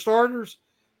play their starters,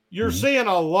 you're seeing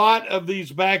a lot of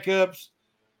these backups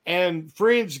and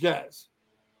fringe guys.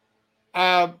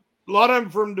 A lot of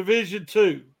them from Division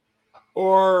II,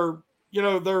 or,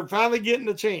 they're finally getting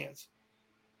a chance.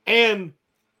 And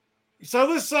so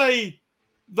let's say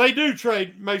they do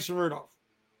trade Mason Rudolph,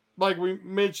 like we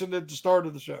mentioned at the start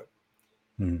of the show.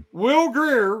 Will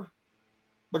Grier,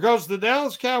 because the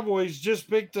Dallas Cowboys just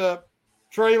picked up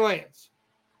Trey Lance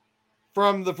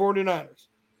from the 49ers.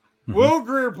 Will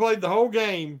Grier played the whole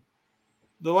game,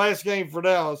 the last game for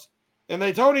Dallas, and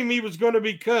they told him he was going to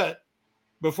be cut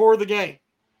before the game.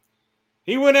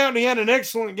 He went out and he had an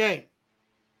excellent game.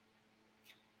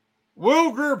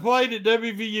 Will Grier played at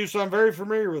WVU, so I'm very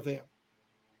familiar with him.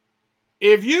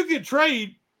 If you could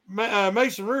trade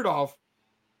Mason Rudolph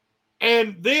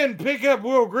and then pick up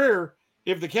Will Grier,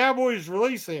 if the Cowboys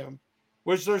release him,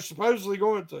 which they're supposedly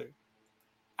going to,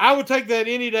 I would take that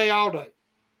any day, all day.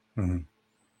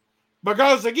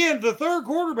 Because, again, the third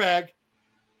quarterback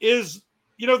is,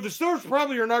 the Steelers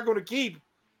probably are not going to keep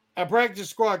a practice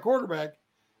squad quarterback,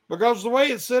 because the way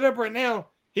it's set up right now,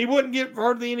 he wouldn't get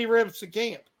hardly any reps at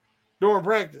camp during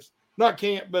practice. Not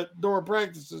camp, but during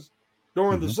practices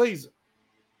during the season.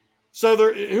 So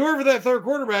whoever that third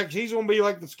quarterback, he's going to be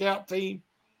like the scout team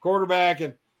quarterback,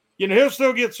 and he'll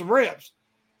still get some reps.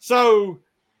 So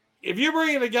if you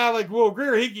bring in a guy like Will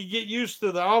Grier, he can get used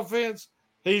to the offense.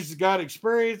 He's got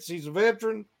experience. He's a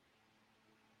veteran,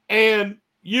 and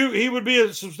he would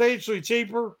be substantially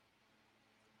cheaper,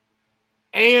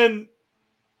 and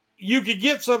you could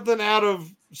get something out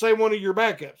of, say, one of your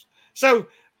backups. So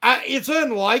it's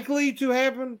unlikely to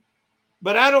happen,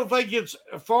 but I don't think it's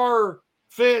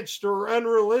far-fetched or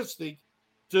unrealistic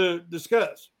to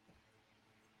discuss.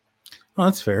 Well,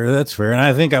 that's fair. That's fair. And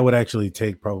I think I would actually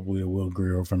take probably a Will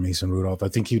Grier over Mason Rudolph. I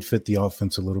think he'd fit the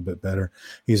offense a little bit better.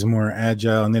 He's more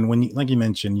agile. And then when like you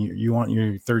mentioned, you want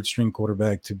your third string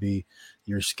quarterback to be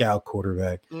your scout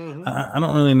quarterback. I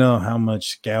don't really know how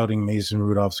much scouting Mason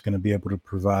Rudolph's going to be able to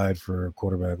provide for a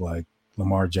quarterback like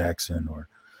Lamar Jackson or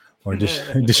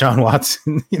Deshaun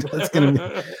Watson. It's going to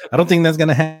be, I don't think that's going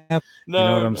to happen. No, you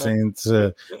know what I'm saying?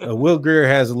 So Will Grier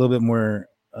has a little bit more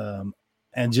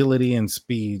agility and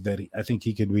speed that I think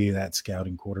he could be that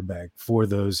scouting quarterback for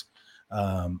those,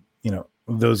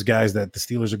 those guys that the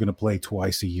Steelers are going to play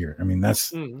twice a year. I mean, that's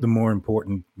the more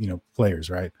important, players,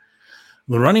 right?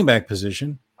 The running back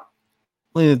position,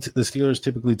 the Steelers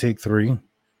typically take 3.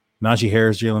 Najee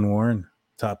Harris, Jalen Warren,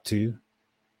 top 2.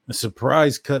 A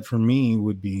surprise cut for me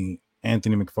would be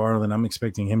Anthony McFarland. I'm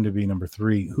expecting him to be number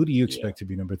 3. Who do you expect to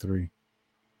be number 3?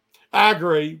 I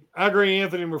agree,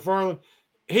 Anthony McFarland.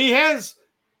 He has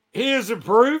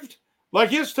improved. Like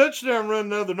his touchdown run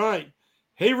the other night,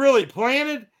 he really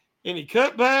planted and he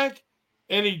cut back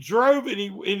and he drove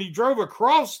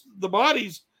across the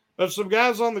bodies of some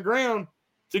guys on the ground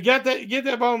to get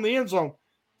that ball in the end zone.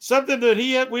 Something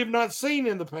that we've not seen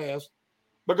in the past,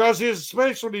 because his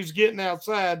specialty is getting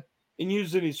outside and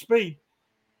using his speed.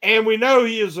 And we know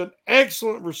he is an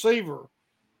excellent receiver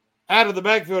out of the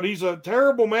backfield. He's a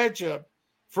terrible matchup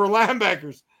for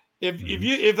linebackers.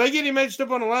 If they get him matched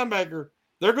up on a linebacker,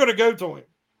 they're going to go to him.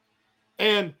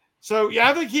 And so,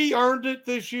 I think he earned it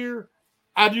this year.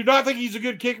 I do not think he's a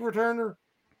good kick returner,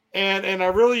 and I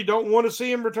really don't want to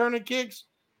see him returning kicks.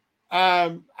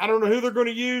 I don't know who they're going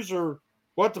to use or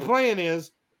what the plan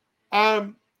is.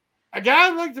 A guy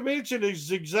I'd like to mention is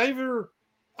Xavier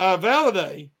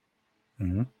Valladay.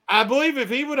 I believe if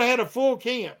he would have had a full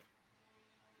camp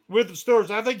with the Steelers,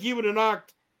 I think he would have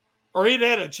he'd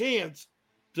had a chance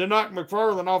to knock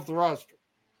McFarland off the roster.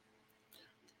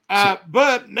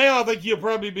 But now I think he'll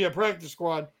probably be a practice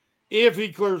squad if he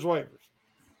clears waivers.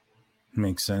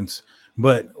 Makes sense.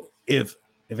 But if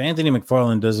Anthony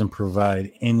McFarland doesn't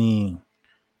provide any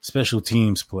special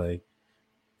teams play,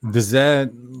 does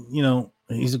that,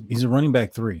 he's a running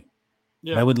back 3.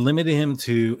 Yeah. That would limit him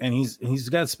to, and he's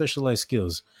got specialized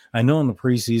skills. I know in the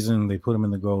preseason they put him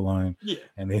in the goal line,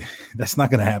 and that's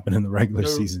not going to happen in the regular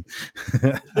season.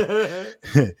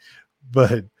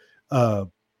 But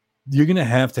you're going to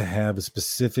have a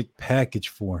specific package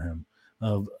for him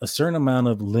of a certain amount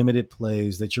of limited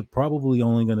plays that you're probably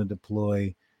only going to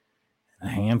deploy a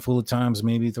handful of times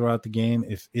maybe throughout the game,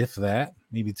 if that,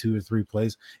 maybe 2 or 3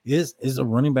 plays. Is a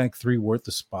running back 3 worth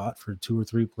the spot for 2 or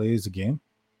 3 plays a game?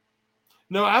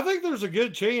 No, I think there's a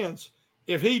good chance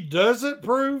if he doesn't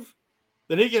prove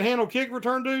that he can handle kick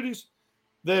return duties,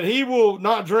 that he will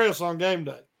not dress on game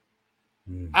day.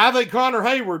 I think Connor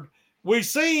Hayward, we've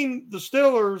seen the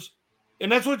Steelers,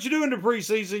 and that's what you do in the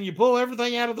preseason. You pull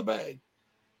everything out of the bag.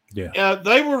 Yeah.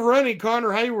 They were running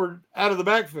Connor Hayward out of the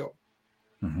backfield.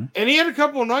 And he had a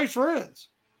couple of nice runs.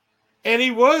 And he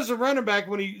was a running back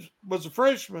when he was a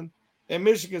freshman at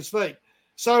Michigan State.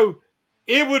 So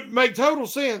it would make total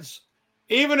sense,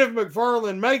 even if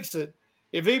McFarland makes it,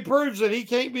 if he proves that he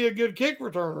can't be a good kick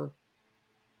returner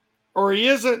or he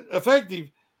isn't effective,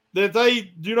 that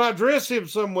they do not dress him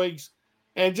some weeks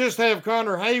and just have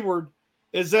Connor Hayward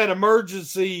as that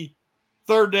emergency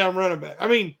third down running back. I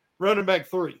mean, running back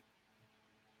 3.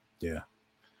 Yeah.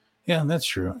 Yeah, that's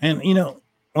true. And,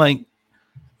 like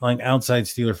outside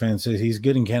Steeler fans says, he's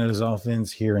good in Canada's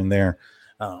offense here and there.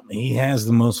 He has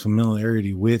the most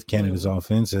familiarity with Canada's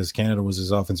offense, as Canada was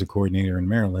his offensive coordinator in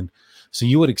Maryland. So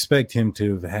you would expect him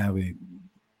to have a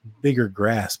bigger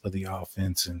grasp of the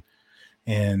offense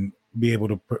and be able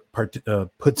to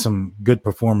put some good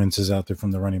performances out there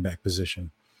from the running back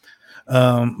position.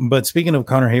 But speaking of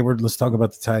Connor Hayward, let's talk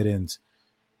about the tight ends.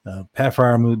 Pat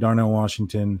Freiermuth, Darnell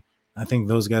Washington. I think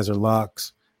those guys are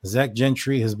locks. Zach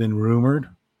Gentry has been rumored.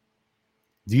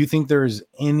 Do you think there's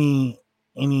any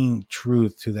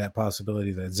truth to that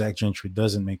possibility that Zach Gentry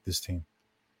doesn't make this team?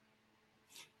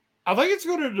 I think it's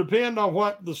going to depend on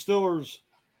what the Steelers,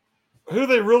 who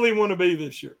they really want to be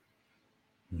this year.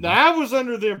 Now, I was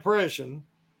under the impression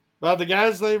by the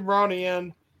guys they've brought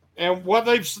in and what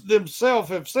they've themselves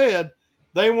have said,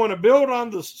 they want to build on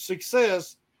the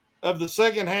success of the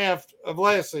second half of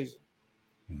last season.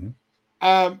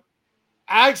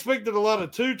 I expected a lot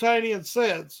of 2 tight end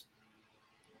sets,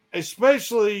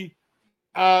 especially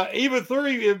even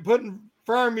 3 putting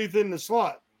Freiermuth in the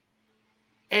slot.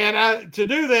 And to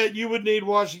do that, you would need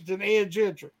Washington and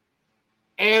Gentry.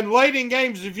 And late in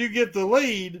games, if you get the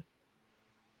lead,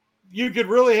 you could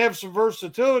really have some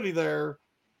versatility there,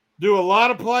 do a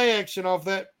lot of play action off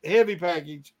that heavy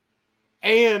package,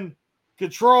 and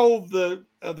control the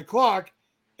clock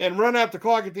and run out the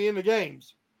clock at the end of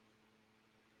games.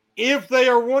 If they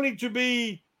are wanting to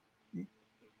be,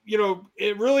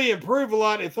 it really improve a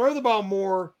lot and throw the ball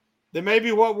more than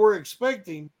maybe what we're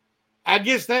expecting, I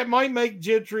guess that might make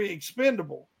Gentry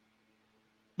expendable.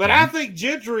 But I think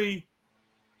Gentry,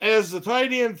 as the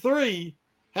tight end 3,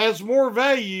 has more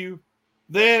value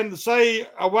than, say,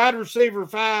 a wide receiver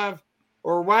 5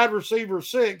 or wide receiver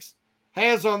 6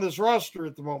 has on this roster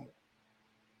at the moment.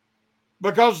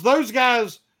 Because those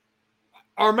guys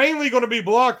are mainly going to be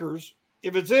blockers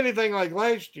if it's anything like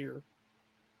last year.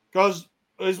 Because,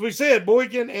 as we said,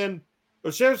 Boykin and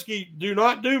Olszewski do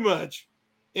not do much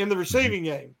in the receiving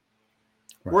game.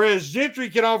 Right. Whereas Gentry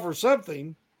can offer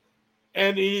something,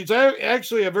 and he's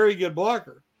actually a very good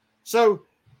blocker. So,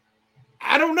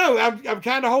 I don't know. I'm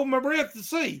kind of holding my breath to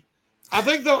see. I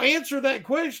think they'll answer that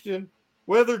question,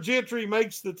 whether Gentry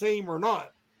makes the team or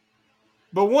not.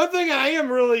 But one thing I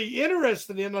am really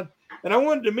interested in, and I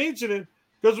wanted to mention it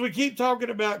because we keep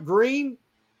talking about Green,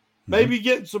 maybe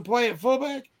getting some play at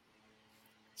fullback.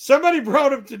 Somebody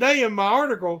brought up today in my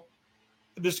article,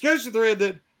 a discussion thread,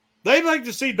 that they'd like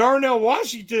to see Darnell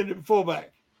Washington at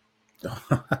fullback.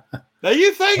 Now,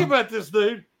 you think about this,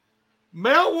 dude.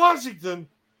 Mount Washington,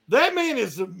 that man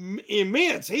is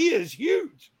immense. He is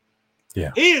huge.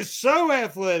 Yeah. He is so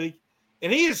athletic,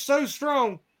 and he is so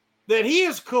strong that he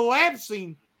is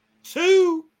collapsing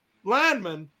 2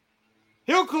 linemen.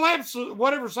 He'll collapse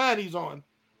whatever side he's on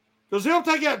because he'll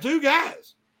take out 2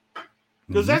 guys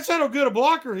because that's how good a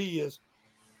blocker he is.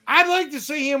 I'd like to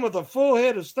see him with a full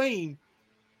head of steam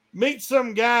meet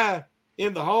some guy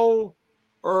in the hole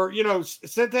or,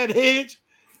 set that hedge.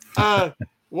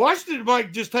 Washington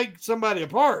might just take somebody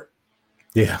apart.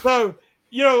 Yeah. So,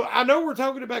 I know we're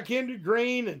talking about Kendrick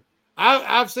Green, and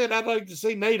I've said I'd like to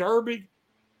see Nate Herbig.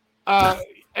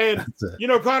 And,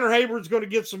 Connor Hayward's going to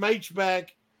get some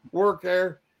H-back work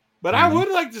there. But I would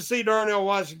like to see Darnell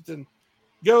Washington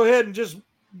go ahead and just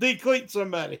decleat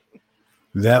somebody.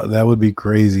 That would be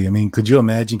crazy. I mean, could you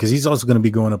imagine? Because he's also going to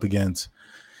be going up against,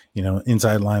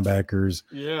 inside linebackers,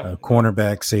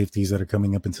 cornerback safeties that are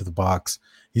coming up into the box.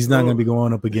 He's not going to be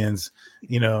going up against,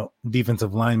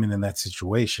 defensive linemen in that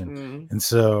situation. And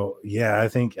so, I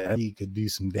think he could do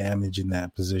some damage in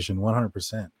that position,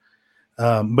 100%.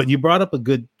 But you brought up a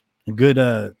good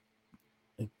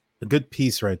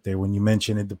piece right there when you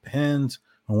mentioned it depends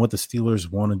on what the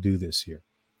Steelers want to do this year.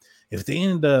 If they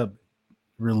end up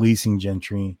releasing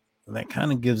Gentry. That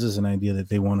kind of gives us an idea that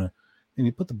they want to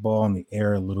maybe put the ball in the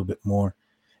air a little bit more.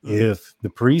 If the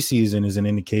preseason is an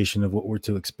indication of what we're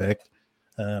to expect,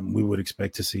 we would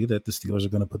expect to see that the Steelers are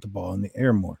going to put the ball in the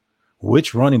air more.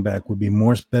 Which running back would be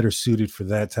better suited for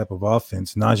that type of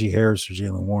offense, Najee Harris or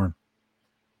Jaylen Warren?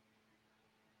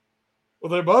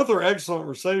 Well, they both are excellent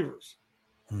receivers.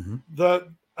 Mm-hmm.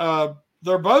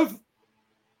 They're both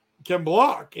can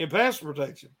block in pass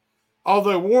protection,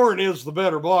 although Warren is the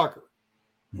better blocker.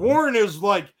 Mm-hmm. Warren is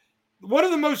like one of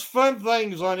the most fun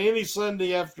things on any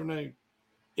Sunday afternoon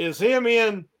is him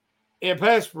in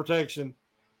pass protection,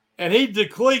 and he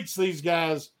depletes these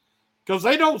guys because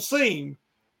they don't see him,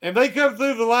 and they come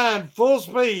through the line full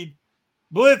speed,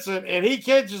 blitzing, and he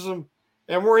catches them,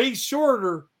 and where he's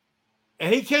shorter,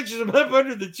 and he catches them up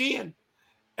under the chin,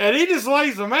 and he just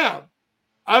lays them out.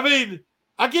 I mean,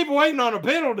 I keep waiting on a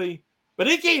penalty, but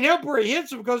he can't help where he hits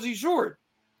them because he's short.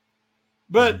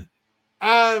 But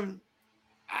again,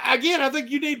 I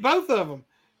think you need both of them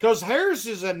because Harris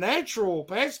is a natural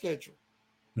pass catcher.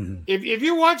 Mm-hmm. If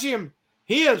you watch him,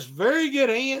 he has very good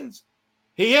hands.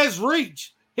 He has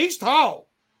reach. He's tall.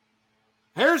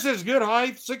 Harris has good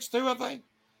height, 6'2", I think.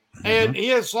 Mm-hmm. And he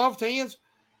has soft hands.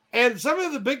 And some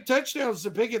of the big touchdowns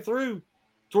to pick it through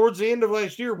towards the end of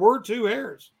last year were to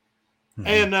Harris.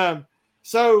 Mm-hmm. And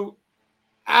so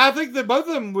I think that both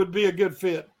of them would be a good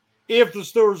fit if the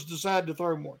Steelers decide to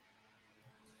throw more.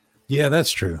 Yeah,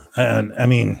 that's true. And I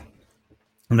mean,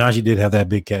 Najee did have that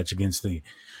big catch against the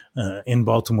in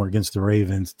Baltimore against the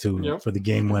Ravens for the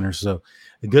game winner. So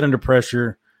good under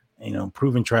pressure,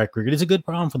 proven track record. It's a good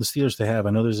problem for the Steelers to have. I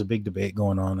know there's a big debate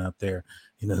going on out there.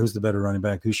 Who's the better running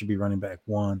back? Who should be running back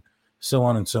one? So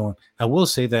on and so on. I will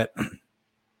say that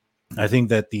I think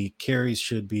that the carries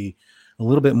should be a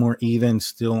little bit more even,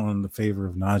 still on the favor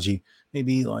of Najee.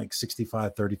 Maybe like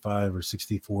 65-35 or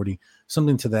 60-40,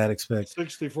 something to that effect.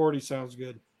 60-40 sounds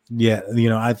good. Yeah,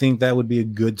 I think that would be a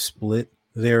good split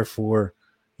there for,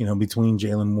 between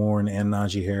Jaylen Warren and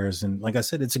Najee Harris. And like I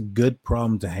said, it's a good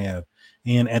problem to have.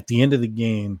 And at the end of the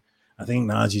game, I think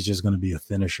Najee's just going to be a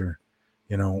finisher.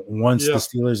 Once the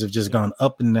Steelers have just gone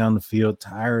up and down the field,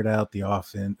 tired out the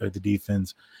offense or the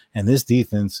defense, and this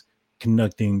defense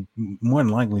conducting more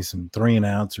than likely some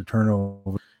 3-and-outs or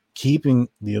turnover, keeping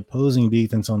the opposing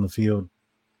defense on the field,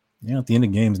 at the end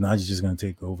of games, Najee's just going to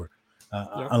take over.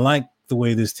 I like the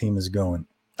way this team is going.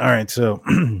 All right, so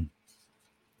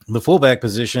the fullback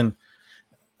position,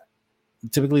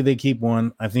 typically they keep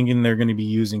one. I think they're going to be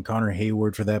using Connor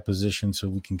Hayward for that position, so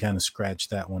we can kind of scratch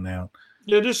that one out.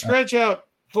 Yeah, just scratch out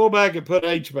fullback and put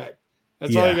H back.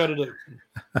 That's all you got to do.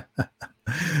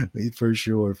 For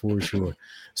sure.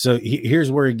 So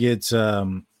here's where it gets,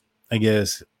 I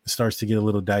guess, starts to get a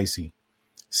little dicey.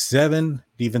 7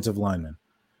 defensive linemen.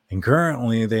 And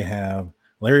currently they have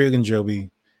Larry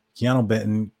Ogunjobi, Keanu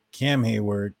Benton, Cam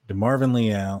Hayward, DeMarvin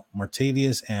Leal,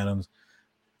 Martavius Adams,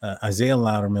 Isaiah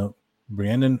Loudermilk,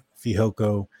 Brandon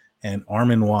Fihoko, and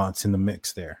Armin Watts in the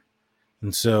mix there.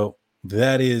 And so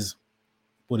that is,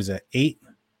 8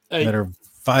 that are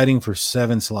fighting for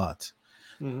 7 slots.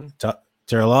 Mm-hmm.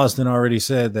 Terrell Austin already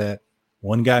said that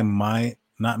one guy might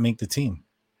not make the team,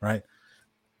 right?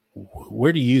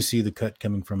 Where do you see the cut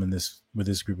coming from with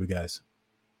this group of guys?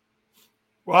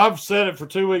 Well, I've said it for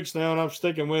 2 weeks now, and I'm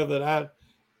sticking with it.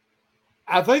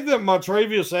 I think that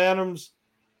Montravius Adams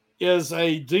is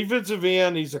a defensive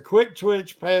end. He's a quick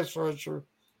twitch pass rusher.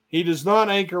 He does not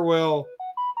anchor well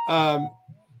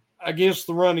against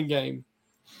the running game.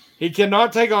 He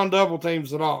cannot take on double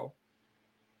teams at all.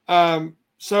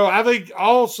 So I think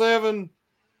all 7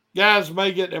 guys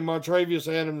make it, and Montravius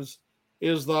Adams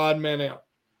is the odd man out.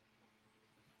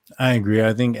 I agree.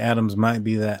 I think Adams might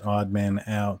be that odd man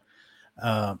out.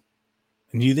 Do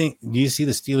you see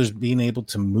the Steelers being able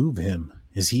to move him?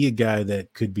 Is he a guy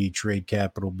that could be trade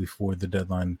capital before the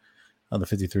deadline of the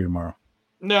 53 tomorrow?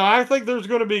 No, I think there's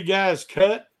going to be guys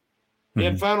cut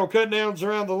in final cut downs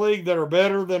around the league that are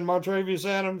better than Montravius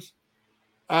Adams.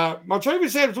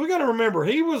 Montravius Adams, we got to remember,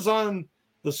 he was on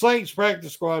the Saints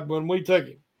practice squad when we took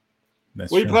him.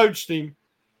 We poached him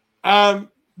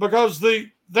because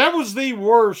that was the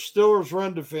worst Steelers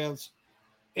run defense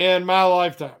in my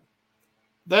lifetime.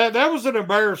 That was an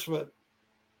embarrassment.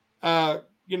 A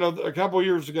couple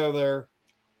years ago there,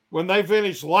 when they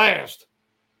finished last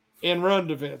in run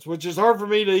defense, which is hard for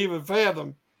me to even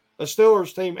fathom a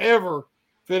Steelers team ever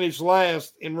finished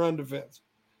last in run defense.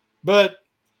 But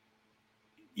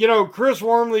Chris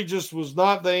Wormley just was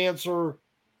not the answer.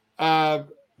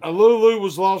 Alulu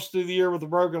was lost through the year with a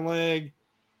broken leg,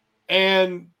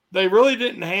 and they really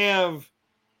didn't have.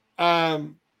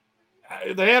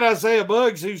 They had Isaiah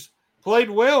Buggs, who's played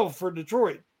well for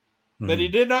Detroit, but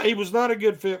Mhm. he was not a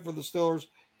good fit for the Steelers,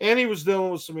 and he was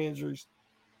dealing with some injuries.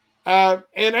 And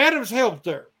Adams helped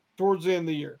there towards the end of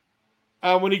the year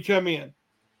when he come in.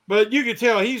 But you can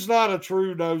tell he's not a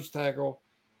true nose tackle.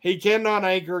 He cannot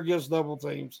anchor against double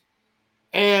teams.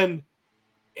 And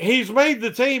he's made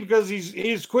the team because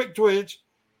he's quick twitch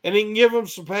and he can give them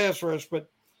some pass rush. But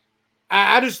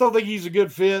I just don't think he's a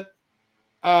good fit.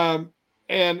 And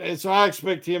so I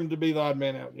expect him to be the odd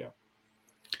man out. Yeah.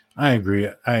 I agree.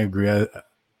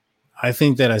 I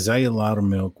think that Isaiah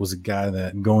Loudermilk was a guy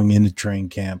that going into training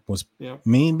camp was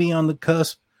maybe on the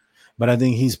cusp, but I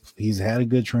think he's had a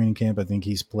good training camp. I think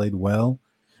he's played well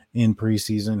in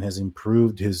preseason, has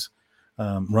improved his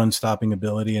run stopping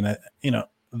ability, and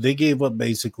they gave up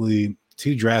basically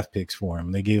 2 draft picks for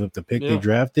him. They gave up the pick they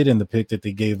drafted and the pick that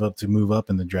they gave up to move up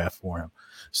in the draft for him.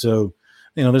 So,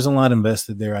 there's a lot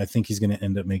invested there. I think he's going to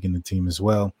end up making the team as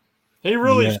well. He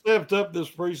really stepped up this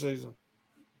preseason.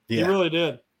 Yeah. He really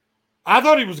did. I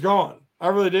thought he was gone. I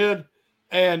really did.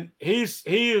 And he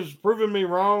has proven me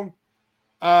wrong.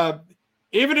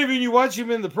 Even if you watch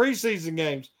him in the preseason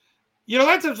games, a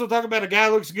lot of times we'll talk about a guy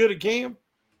who looks good at camp,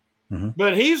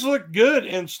 but he's looked good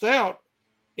and stout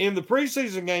in the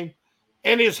preseason game,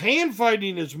 and his hand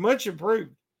fighting is much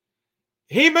improved.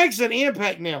 He makes an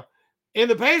impact now. In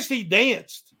the past, he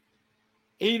danced.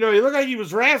 He looked like he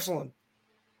was wrestling,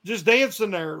 just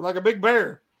dancing there like a big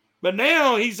bear. But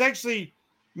now he's actually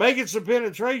making some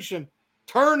penetration,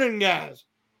 turning guys,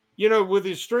 with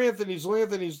his strength and his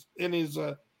length and his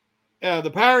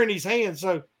the power in his hands.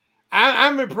 So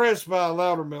I'm impressed by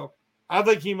Loudermilk. I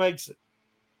think he makes it.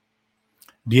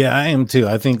 Yeah, I am too.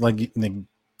 I think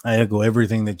I echo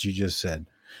everything that you just said.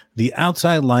 The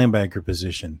outside linebacker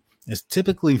position is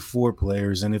typically 4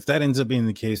 players, and if that ends up being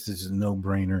the case, this is a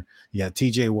no-brainer. You got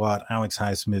T.J. Watt, Alex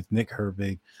Highsmith, Nick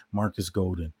Herbig, Marcus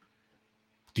Golden.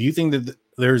 Do you think that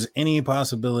there's any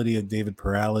possibility of David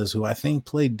Perales, who I think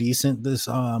played decent this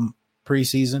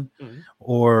preseason,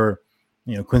 or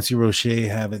Quincy Roche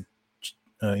have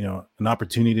an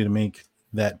opportunity to make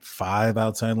that 5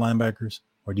 outside linebackers,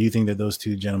 or do you think that those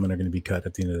 2 gentlemen are going to be cut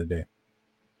at the end of the day?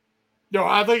 No,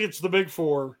 I think it's the big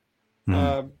 4,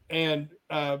 and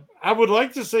I would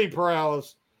like to see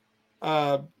Perales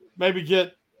maybe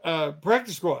get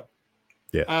practice squad.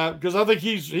 Yeah, because I think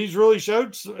he's really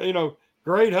showed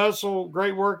great hustle,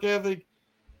 great work ethic,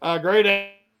 great.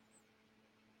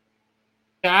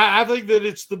 I think that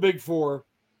it's the big 4,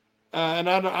 and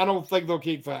I don't think they'll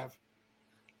keep 5.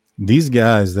 These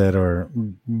guys that are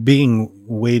being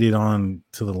waited on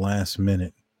to the last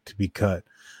minute to be cut,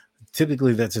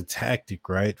 typically that's a tactic,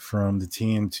 right, from the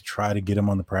team to try to get them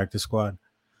on the practice squad.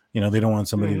 They don't want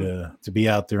somebody to be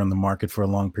out there on the market for a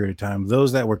long period of time.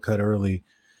 Those that were cut early,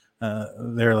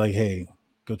 they're like, hey,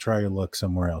 go try your luck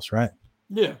somewhere else, right?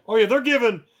 Yeah. Oh, yeah. They're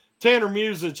giving Tanner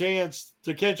Muse a chance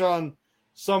to catch on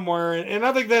somewhere. And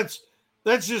I think that's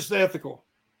just ethical.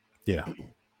 Yeah.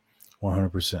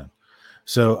 100%.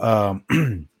 So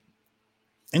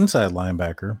inside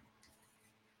linebacker,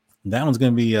 that one's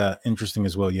going to be interesting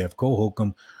as well. You have Cole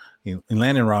Holcomb,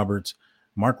 Landon Roberts,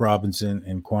 Mark Robinson,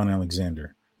 and Quan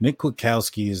Alexander. Nick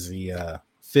Kwiatkowski is the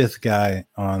 5th guy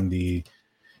on the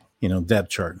depth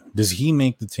chart. Does he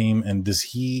make the team? And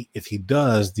if he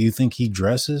does, do you think he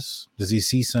dresses? Does he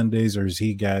see Sundays, or is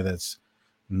he a guy that's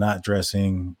not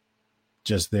dressing,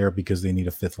 just there because they need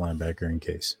a 5th linebacker in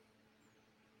case?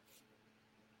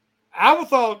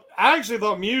 I actually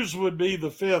thought Muse would be the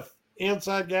 5th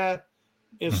inside guy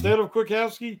instead of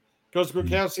Kwiatkowski, because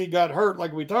Kwiatkowski got hurt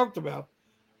like we talked about.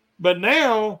 But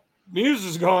now Muse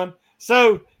is gone.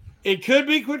 So it could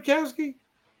be Kwiatkowski,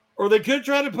 or they could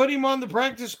try to put him on the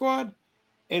practice squad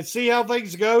and see how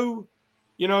things go.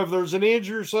 If there's an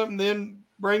injury or something, then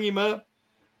bring him up.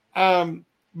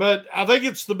 But I think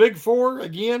it's the big 4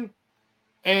 again.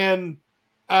 And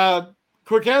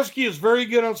Kwiatkowski is very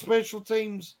good on special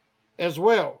teams as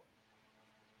well.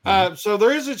 So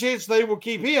there is a chance they will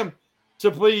keep him to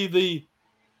be the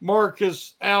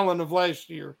Marcus Allen of last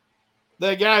year.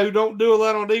 That guy who don't do a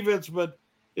lot on defense, but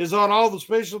is on all the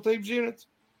special teams units.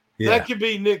 Yeah. That could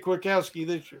be Nick Kwiatkowski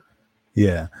this year.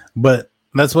 Yeah, but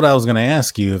that's what I was going to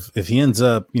ask you. If he ends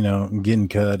up, getting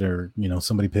cut, or,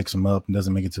 somebody picks him up and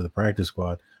doesn't make it to the practice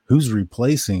squad, who's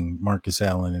replacing Marcus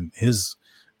Allen and his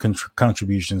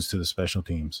contributions to the special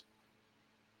teams?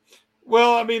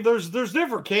 Well, I mean, there's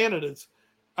different candidates.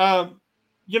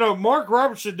 Mark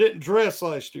Robertson didn't dress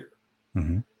last year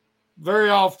very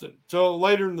often till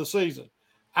later in the season.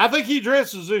 I think he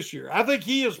dresses this year. I think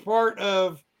he is part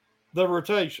of the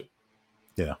rotation.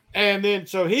 Yeah. And then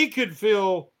so he could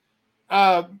fill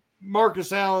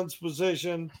Marcus Allen's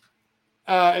position.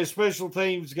 a special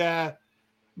teams guy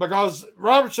because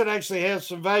Robertson actually has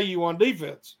some value on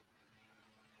defense.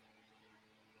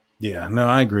 Yeah, no,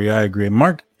 I agree. I agree.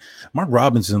 Mark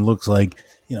Robinson looks like,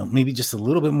 maybe just a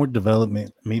little bit more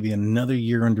development, maybe another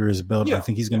year under his belt. I Yeah,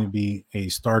 think he's going to be a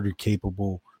starter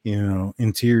capable,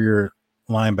 interior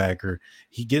linebacker.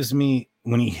 He gives me,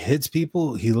 when he hits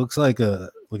people, he looks like a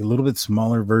little bit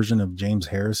smaller version of James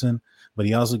Harrison, but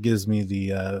he also gives me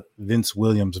the Vince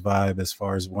Williams vibe as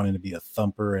far as wanting to be a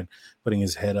thumper and putting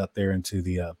his head up there into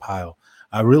the pile.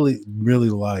 I really, really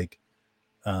like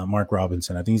Mark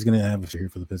Robinson. I think he's going to have a figure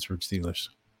for the Pittsburgh Steelers.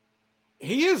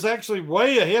 he is actually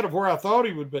way ahead of where I thought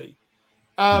he would be.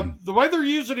 The way they're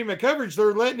using him in coverage,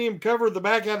 they're letting him cover the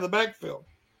back out of the backfield.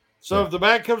 So if the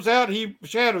back comes out, he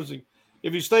shadows him.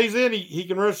 If he stays in, he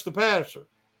can rush the passer.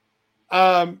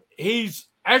 He's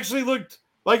actually looked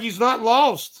like he's not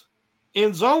lost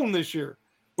in zone this year,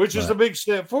 which is a big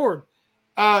step forward.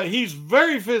 He's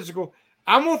very physical.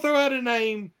 I'm going to throw out a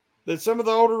name that some of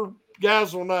the older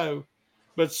guys will know,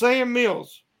 but Sam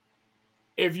Mills.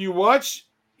 If you watch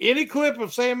any clip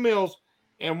of Sam Mills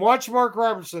and watch Mark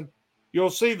Robertson, you'll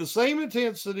see the same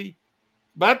intensity,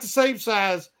 about the same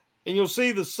size, and you'll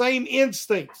see the same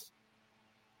instincts.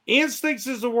 Instincts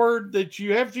is a word that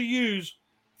you have to use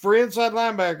for inside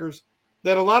linebackers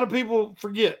that a lot of people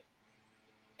forget.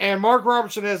 And Mark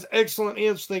Robertson has excellent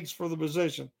instincts for the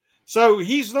position. So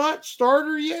he's not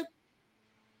starter yet,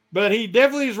 but he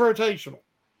definitely is rotational.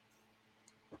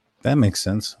 That makes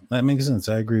sense. I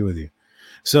agree with you.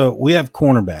 So we have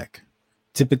cornerback.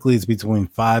 Typically, it's between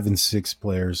 5 and 6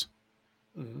 players.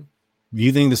 Mm-hmm. Do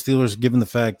you think the Steelers, given the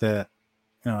fact that,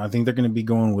 I think they're going to be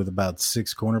going with about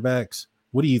 6 cornerbacks,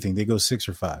 what do you think? They go 6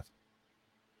 or 5?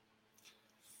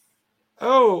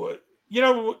 Oh,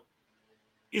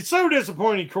 it's so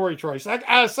disappointing, Corey Trace.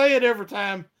 I say it every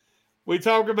time we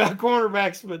talk about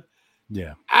cornerbacks, but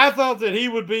yeah, I thought that he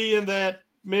would be in that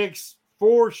mix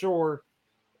for sure.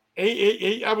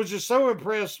 I was just so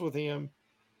impressed with him.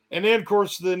 And then, of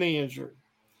course, the knee injury.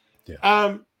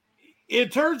 Yeah.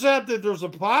 It turns out that there's a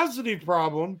positive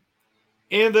problem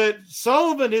and that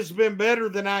Sullivan has been better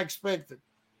than I expected.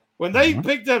 When they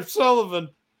picked up Sullivan,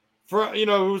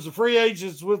 who was a free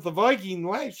agent with the Viking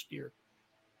last year,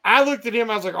 I looked at him,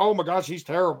 I was like, oh my gosh, he's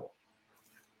terrible.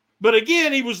 But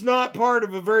again, he was not part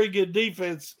of a very good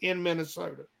defense in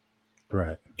Minnesota.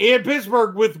 Right. In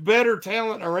Pittsburgh, with better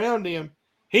talent around him,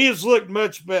 he has looked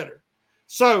much better.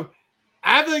 So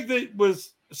I think that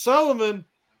with Sullivan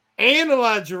and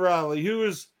Elijah Riley, who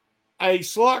is a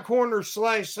slot corner /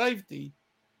 safety,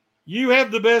 you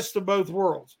have the best of both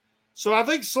worlds. So I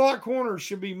think slot corner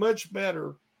should be much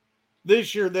better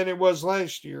this year than it was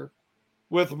last year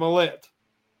with Millette.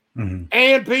 Mm-hmm.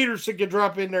 And Peterson can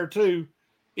drop in there too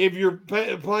if you're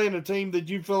playing a team that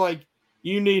you feel like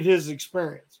you need his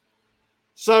experience.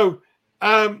 So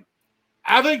I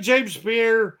think James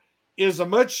Pierre is I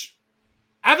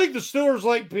think the Steelers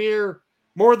like Pierre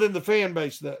more than the fan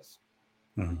base does.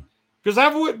 Because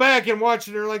I've went back and watched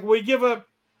it. They're like, we give up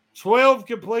 12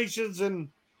 completions and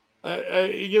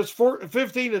he gets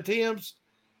 15 attempts.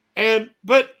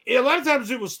 But a lot of times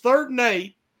it was 3rd and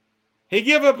 8. He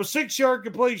gave up a 6-yard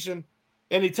completion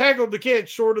and he tackled the catch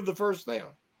short of the first down.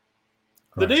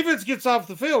 Right. The defense gets off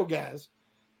the field, guys.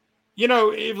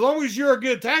 As long as you're a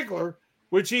good tackler,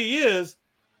 which he is,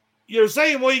 you're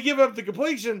saying, well, you give up the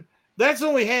completion. That's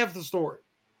only half the story.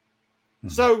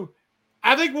 Mm-hmm. So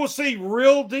I think we'll see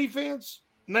real defense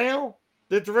now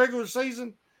that the regular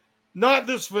season, not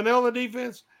this vanilla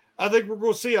defense. I think we're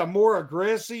going to see a more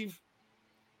aggressive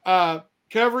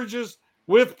coverages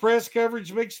with press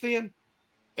coverage mixed in.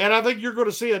 And I think you're going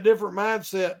to see a different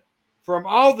mindset from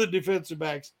all the defensive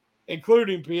backs,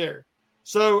 including Pierre.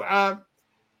 So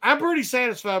I'm pretty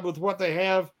satisfied with what they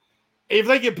have. If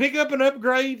they can pick up an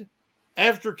upgrade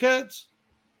after cuts,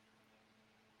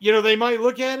 they might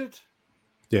look at it.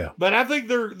 Yeah. But I think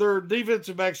their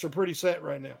defensive backs are pretty set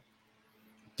right now.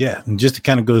 Yeah. And just to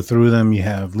kind of go through them, you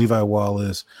have Levi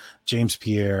Wallace, James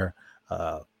Pierre,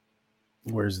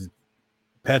 where's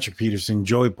Patrick Peterson,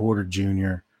 Joey Porter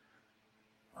Jr.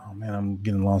 Oh man, I'm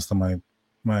getting lost on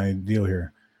my deal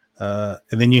here. And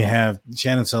then you have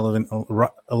Shannon Sullivan,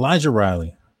 Elijah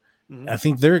Riley. Mm-hmm. I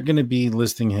think they're going to be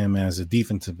listing him as a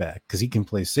defensive back because he can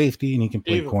play safety and he can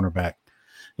play cornerback.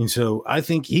 And so I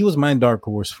think he was my dark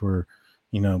horse for,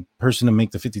 person to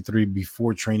make the 53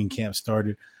 before training camp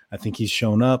started. I think he's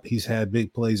shown up. He's had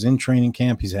big plays in training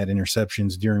camp. He's had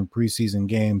interceptions during preseason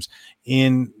games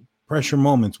in pressure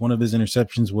moments. One of his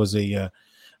interceptions was a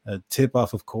tip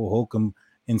off of Cole Holcomb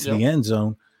into the end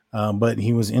zone. But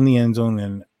he was in the end zone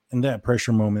and in that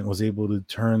pressure moment was able to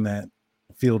turn that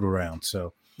field around.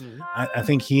 So Mm-hmm. I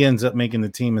think he ends up making the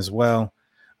team as well.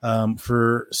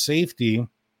 For safety,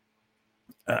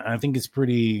 I think it's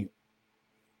pretty.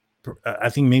 I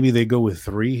think maybe they go with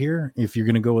 3 here if you're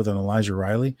going to go with an Elijah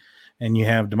Riley, and you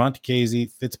have DeMonte Casey,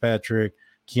 Fitzpatrick,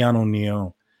 Keanu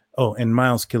Neal. Oh, and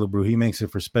Miles Killebrew. He makes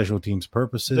it for special teams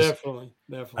purposes. Definitely.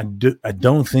 I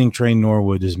don't think Trey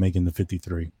Norwood is making the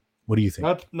 53. What do you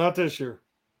think? Not this year.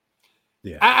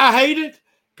 Yeah. I hate it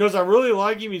because I really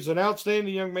like him. He's an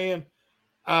outstanding young man,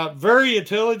 very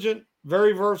intelligent,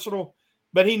 very versatile,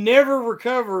 but he never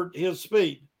recovered his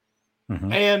speed.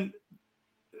 Mm-hmm. And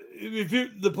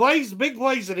the big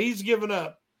plays that he's given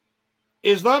up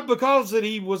is not because that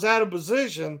he was out of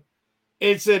position.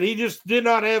 It's that he just did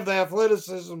not have the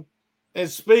athleticism and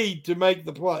speed to make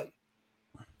the play.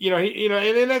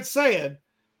 And that's sad,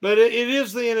 but it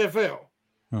is the NFL.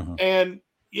 Mm-hmm. And,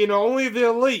 only the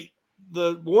elite,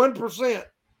 the 1%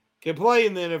 can play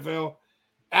in the NFL.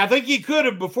 I think he could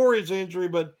have before his injury,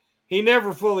 but he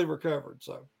never fully recovered.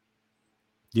 So,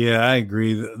 yeah, I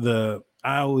agree.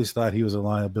 I always thought he was a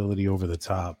liability over the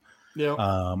top.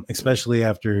 yeah. Especially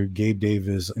after Gabe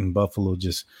Davis in Buffalo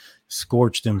just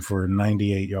scorched him for a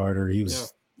 98-yarder. He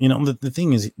was, the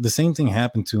thing is, the same thing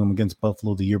happened to him against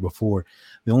Buffalo the year before.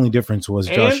 The only difference was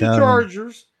Josh Allen.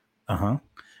 Chargers.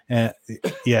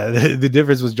 Yeah, the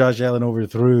difference was Josh Allen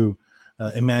overthrew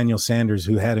Emmanuel Sanders,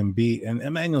 who had him beat. And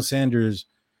Emmanuel Sanders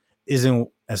isn't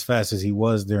as fast as he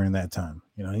was during that time.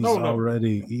 He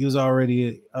was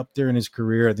already up there in his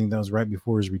career. I think that was right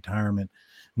before his retirement.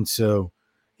 And so,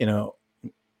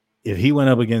 if he went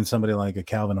up against somebody like a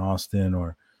Calvin Austin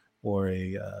or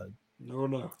a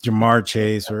Jamar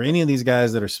Chase or any of these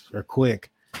guys that are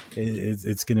quick,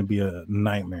 it's going to be a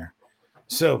nightmare.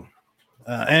 So,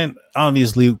 and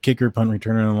obviously kicker, punt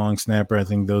returner, and long snapper, I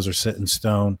think those are set in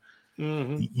stone.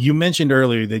 Mm-hmm. You mentioned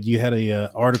earlier that you had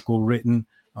a article written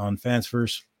on Fans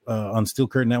First on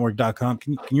SteelCurtainNetwork.com.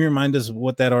 Can you remind us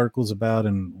what that article is about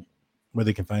and where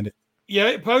they can find it? Yeah,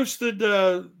 it posted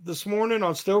this morning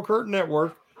on Steel Curtain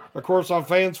Network, of course, on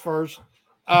Fans First.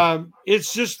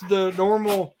 It's just the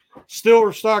normal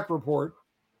Steeler stock report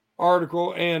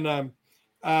article. And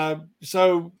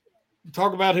so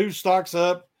talk about who stocks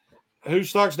up, who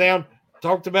stocks down.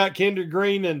 Talked about Kendrick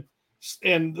Green,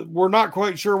 and we're not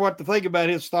quite sure what to think about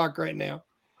his stock right now.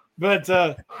 But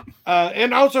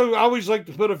and also I always like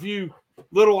to put a few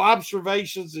little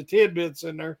observations and tidbits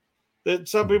in there that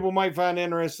some people might find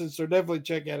interesting. So definitely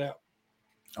check that out.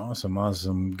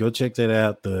 Awesome. Go check that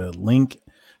out. The link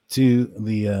to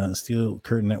the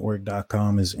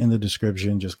SteelCurtainNetwork.com is in the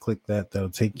description. Just click that. That'll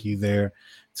take you there.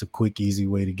 It's a quick, easy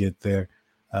way to get there.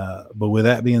 But with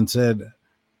that being said,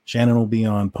 Shannon will be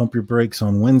on Pump Your Brakes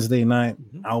on Wednesday night.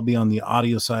 Mm-hmm. I'll be on the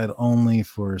audio side only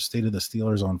for State of the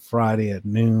Steelers on Friday at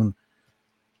noon.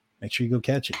 Make sure you go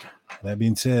catch it. That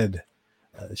being said,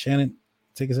 Shannon,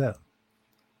 take us out.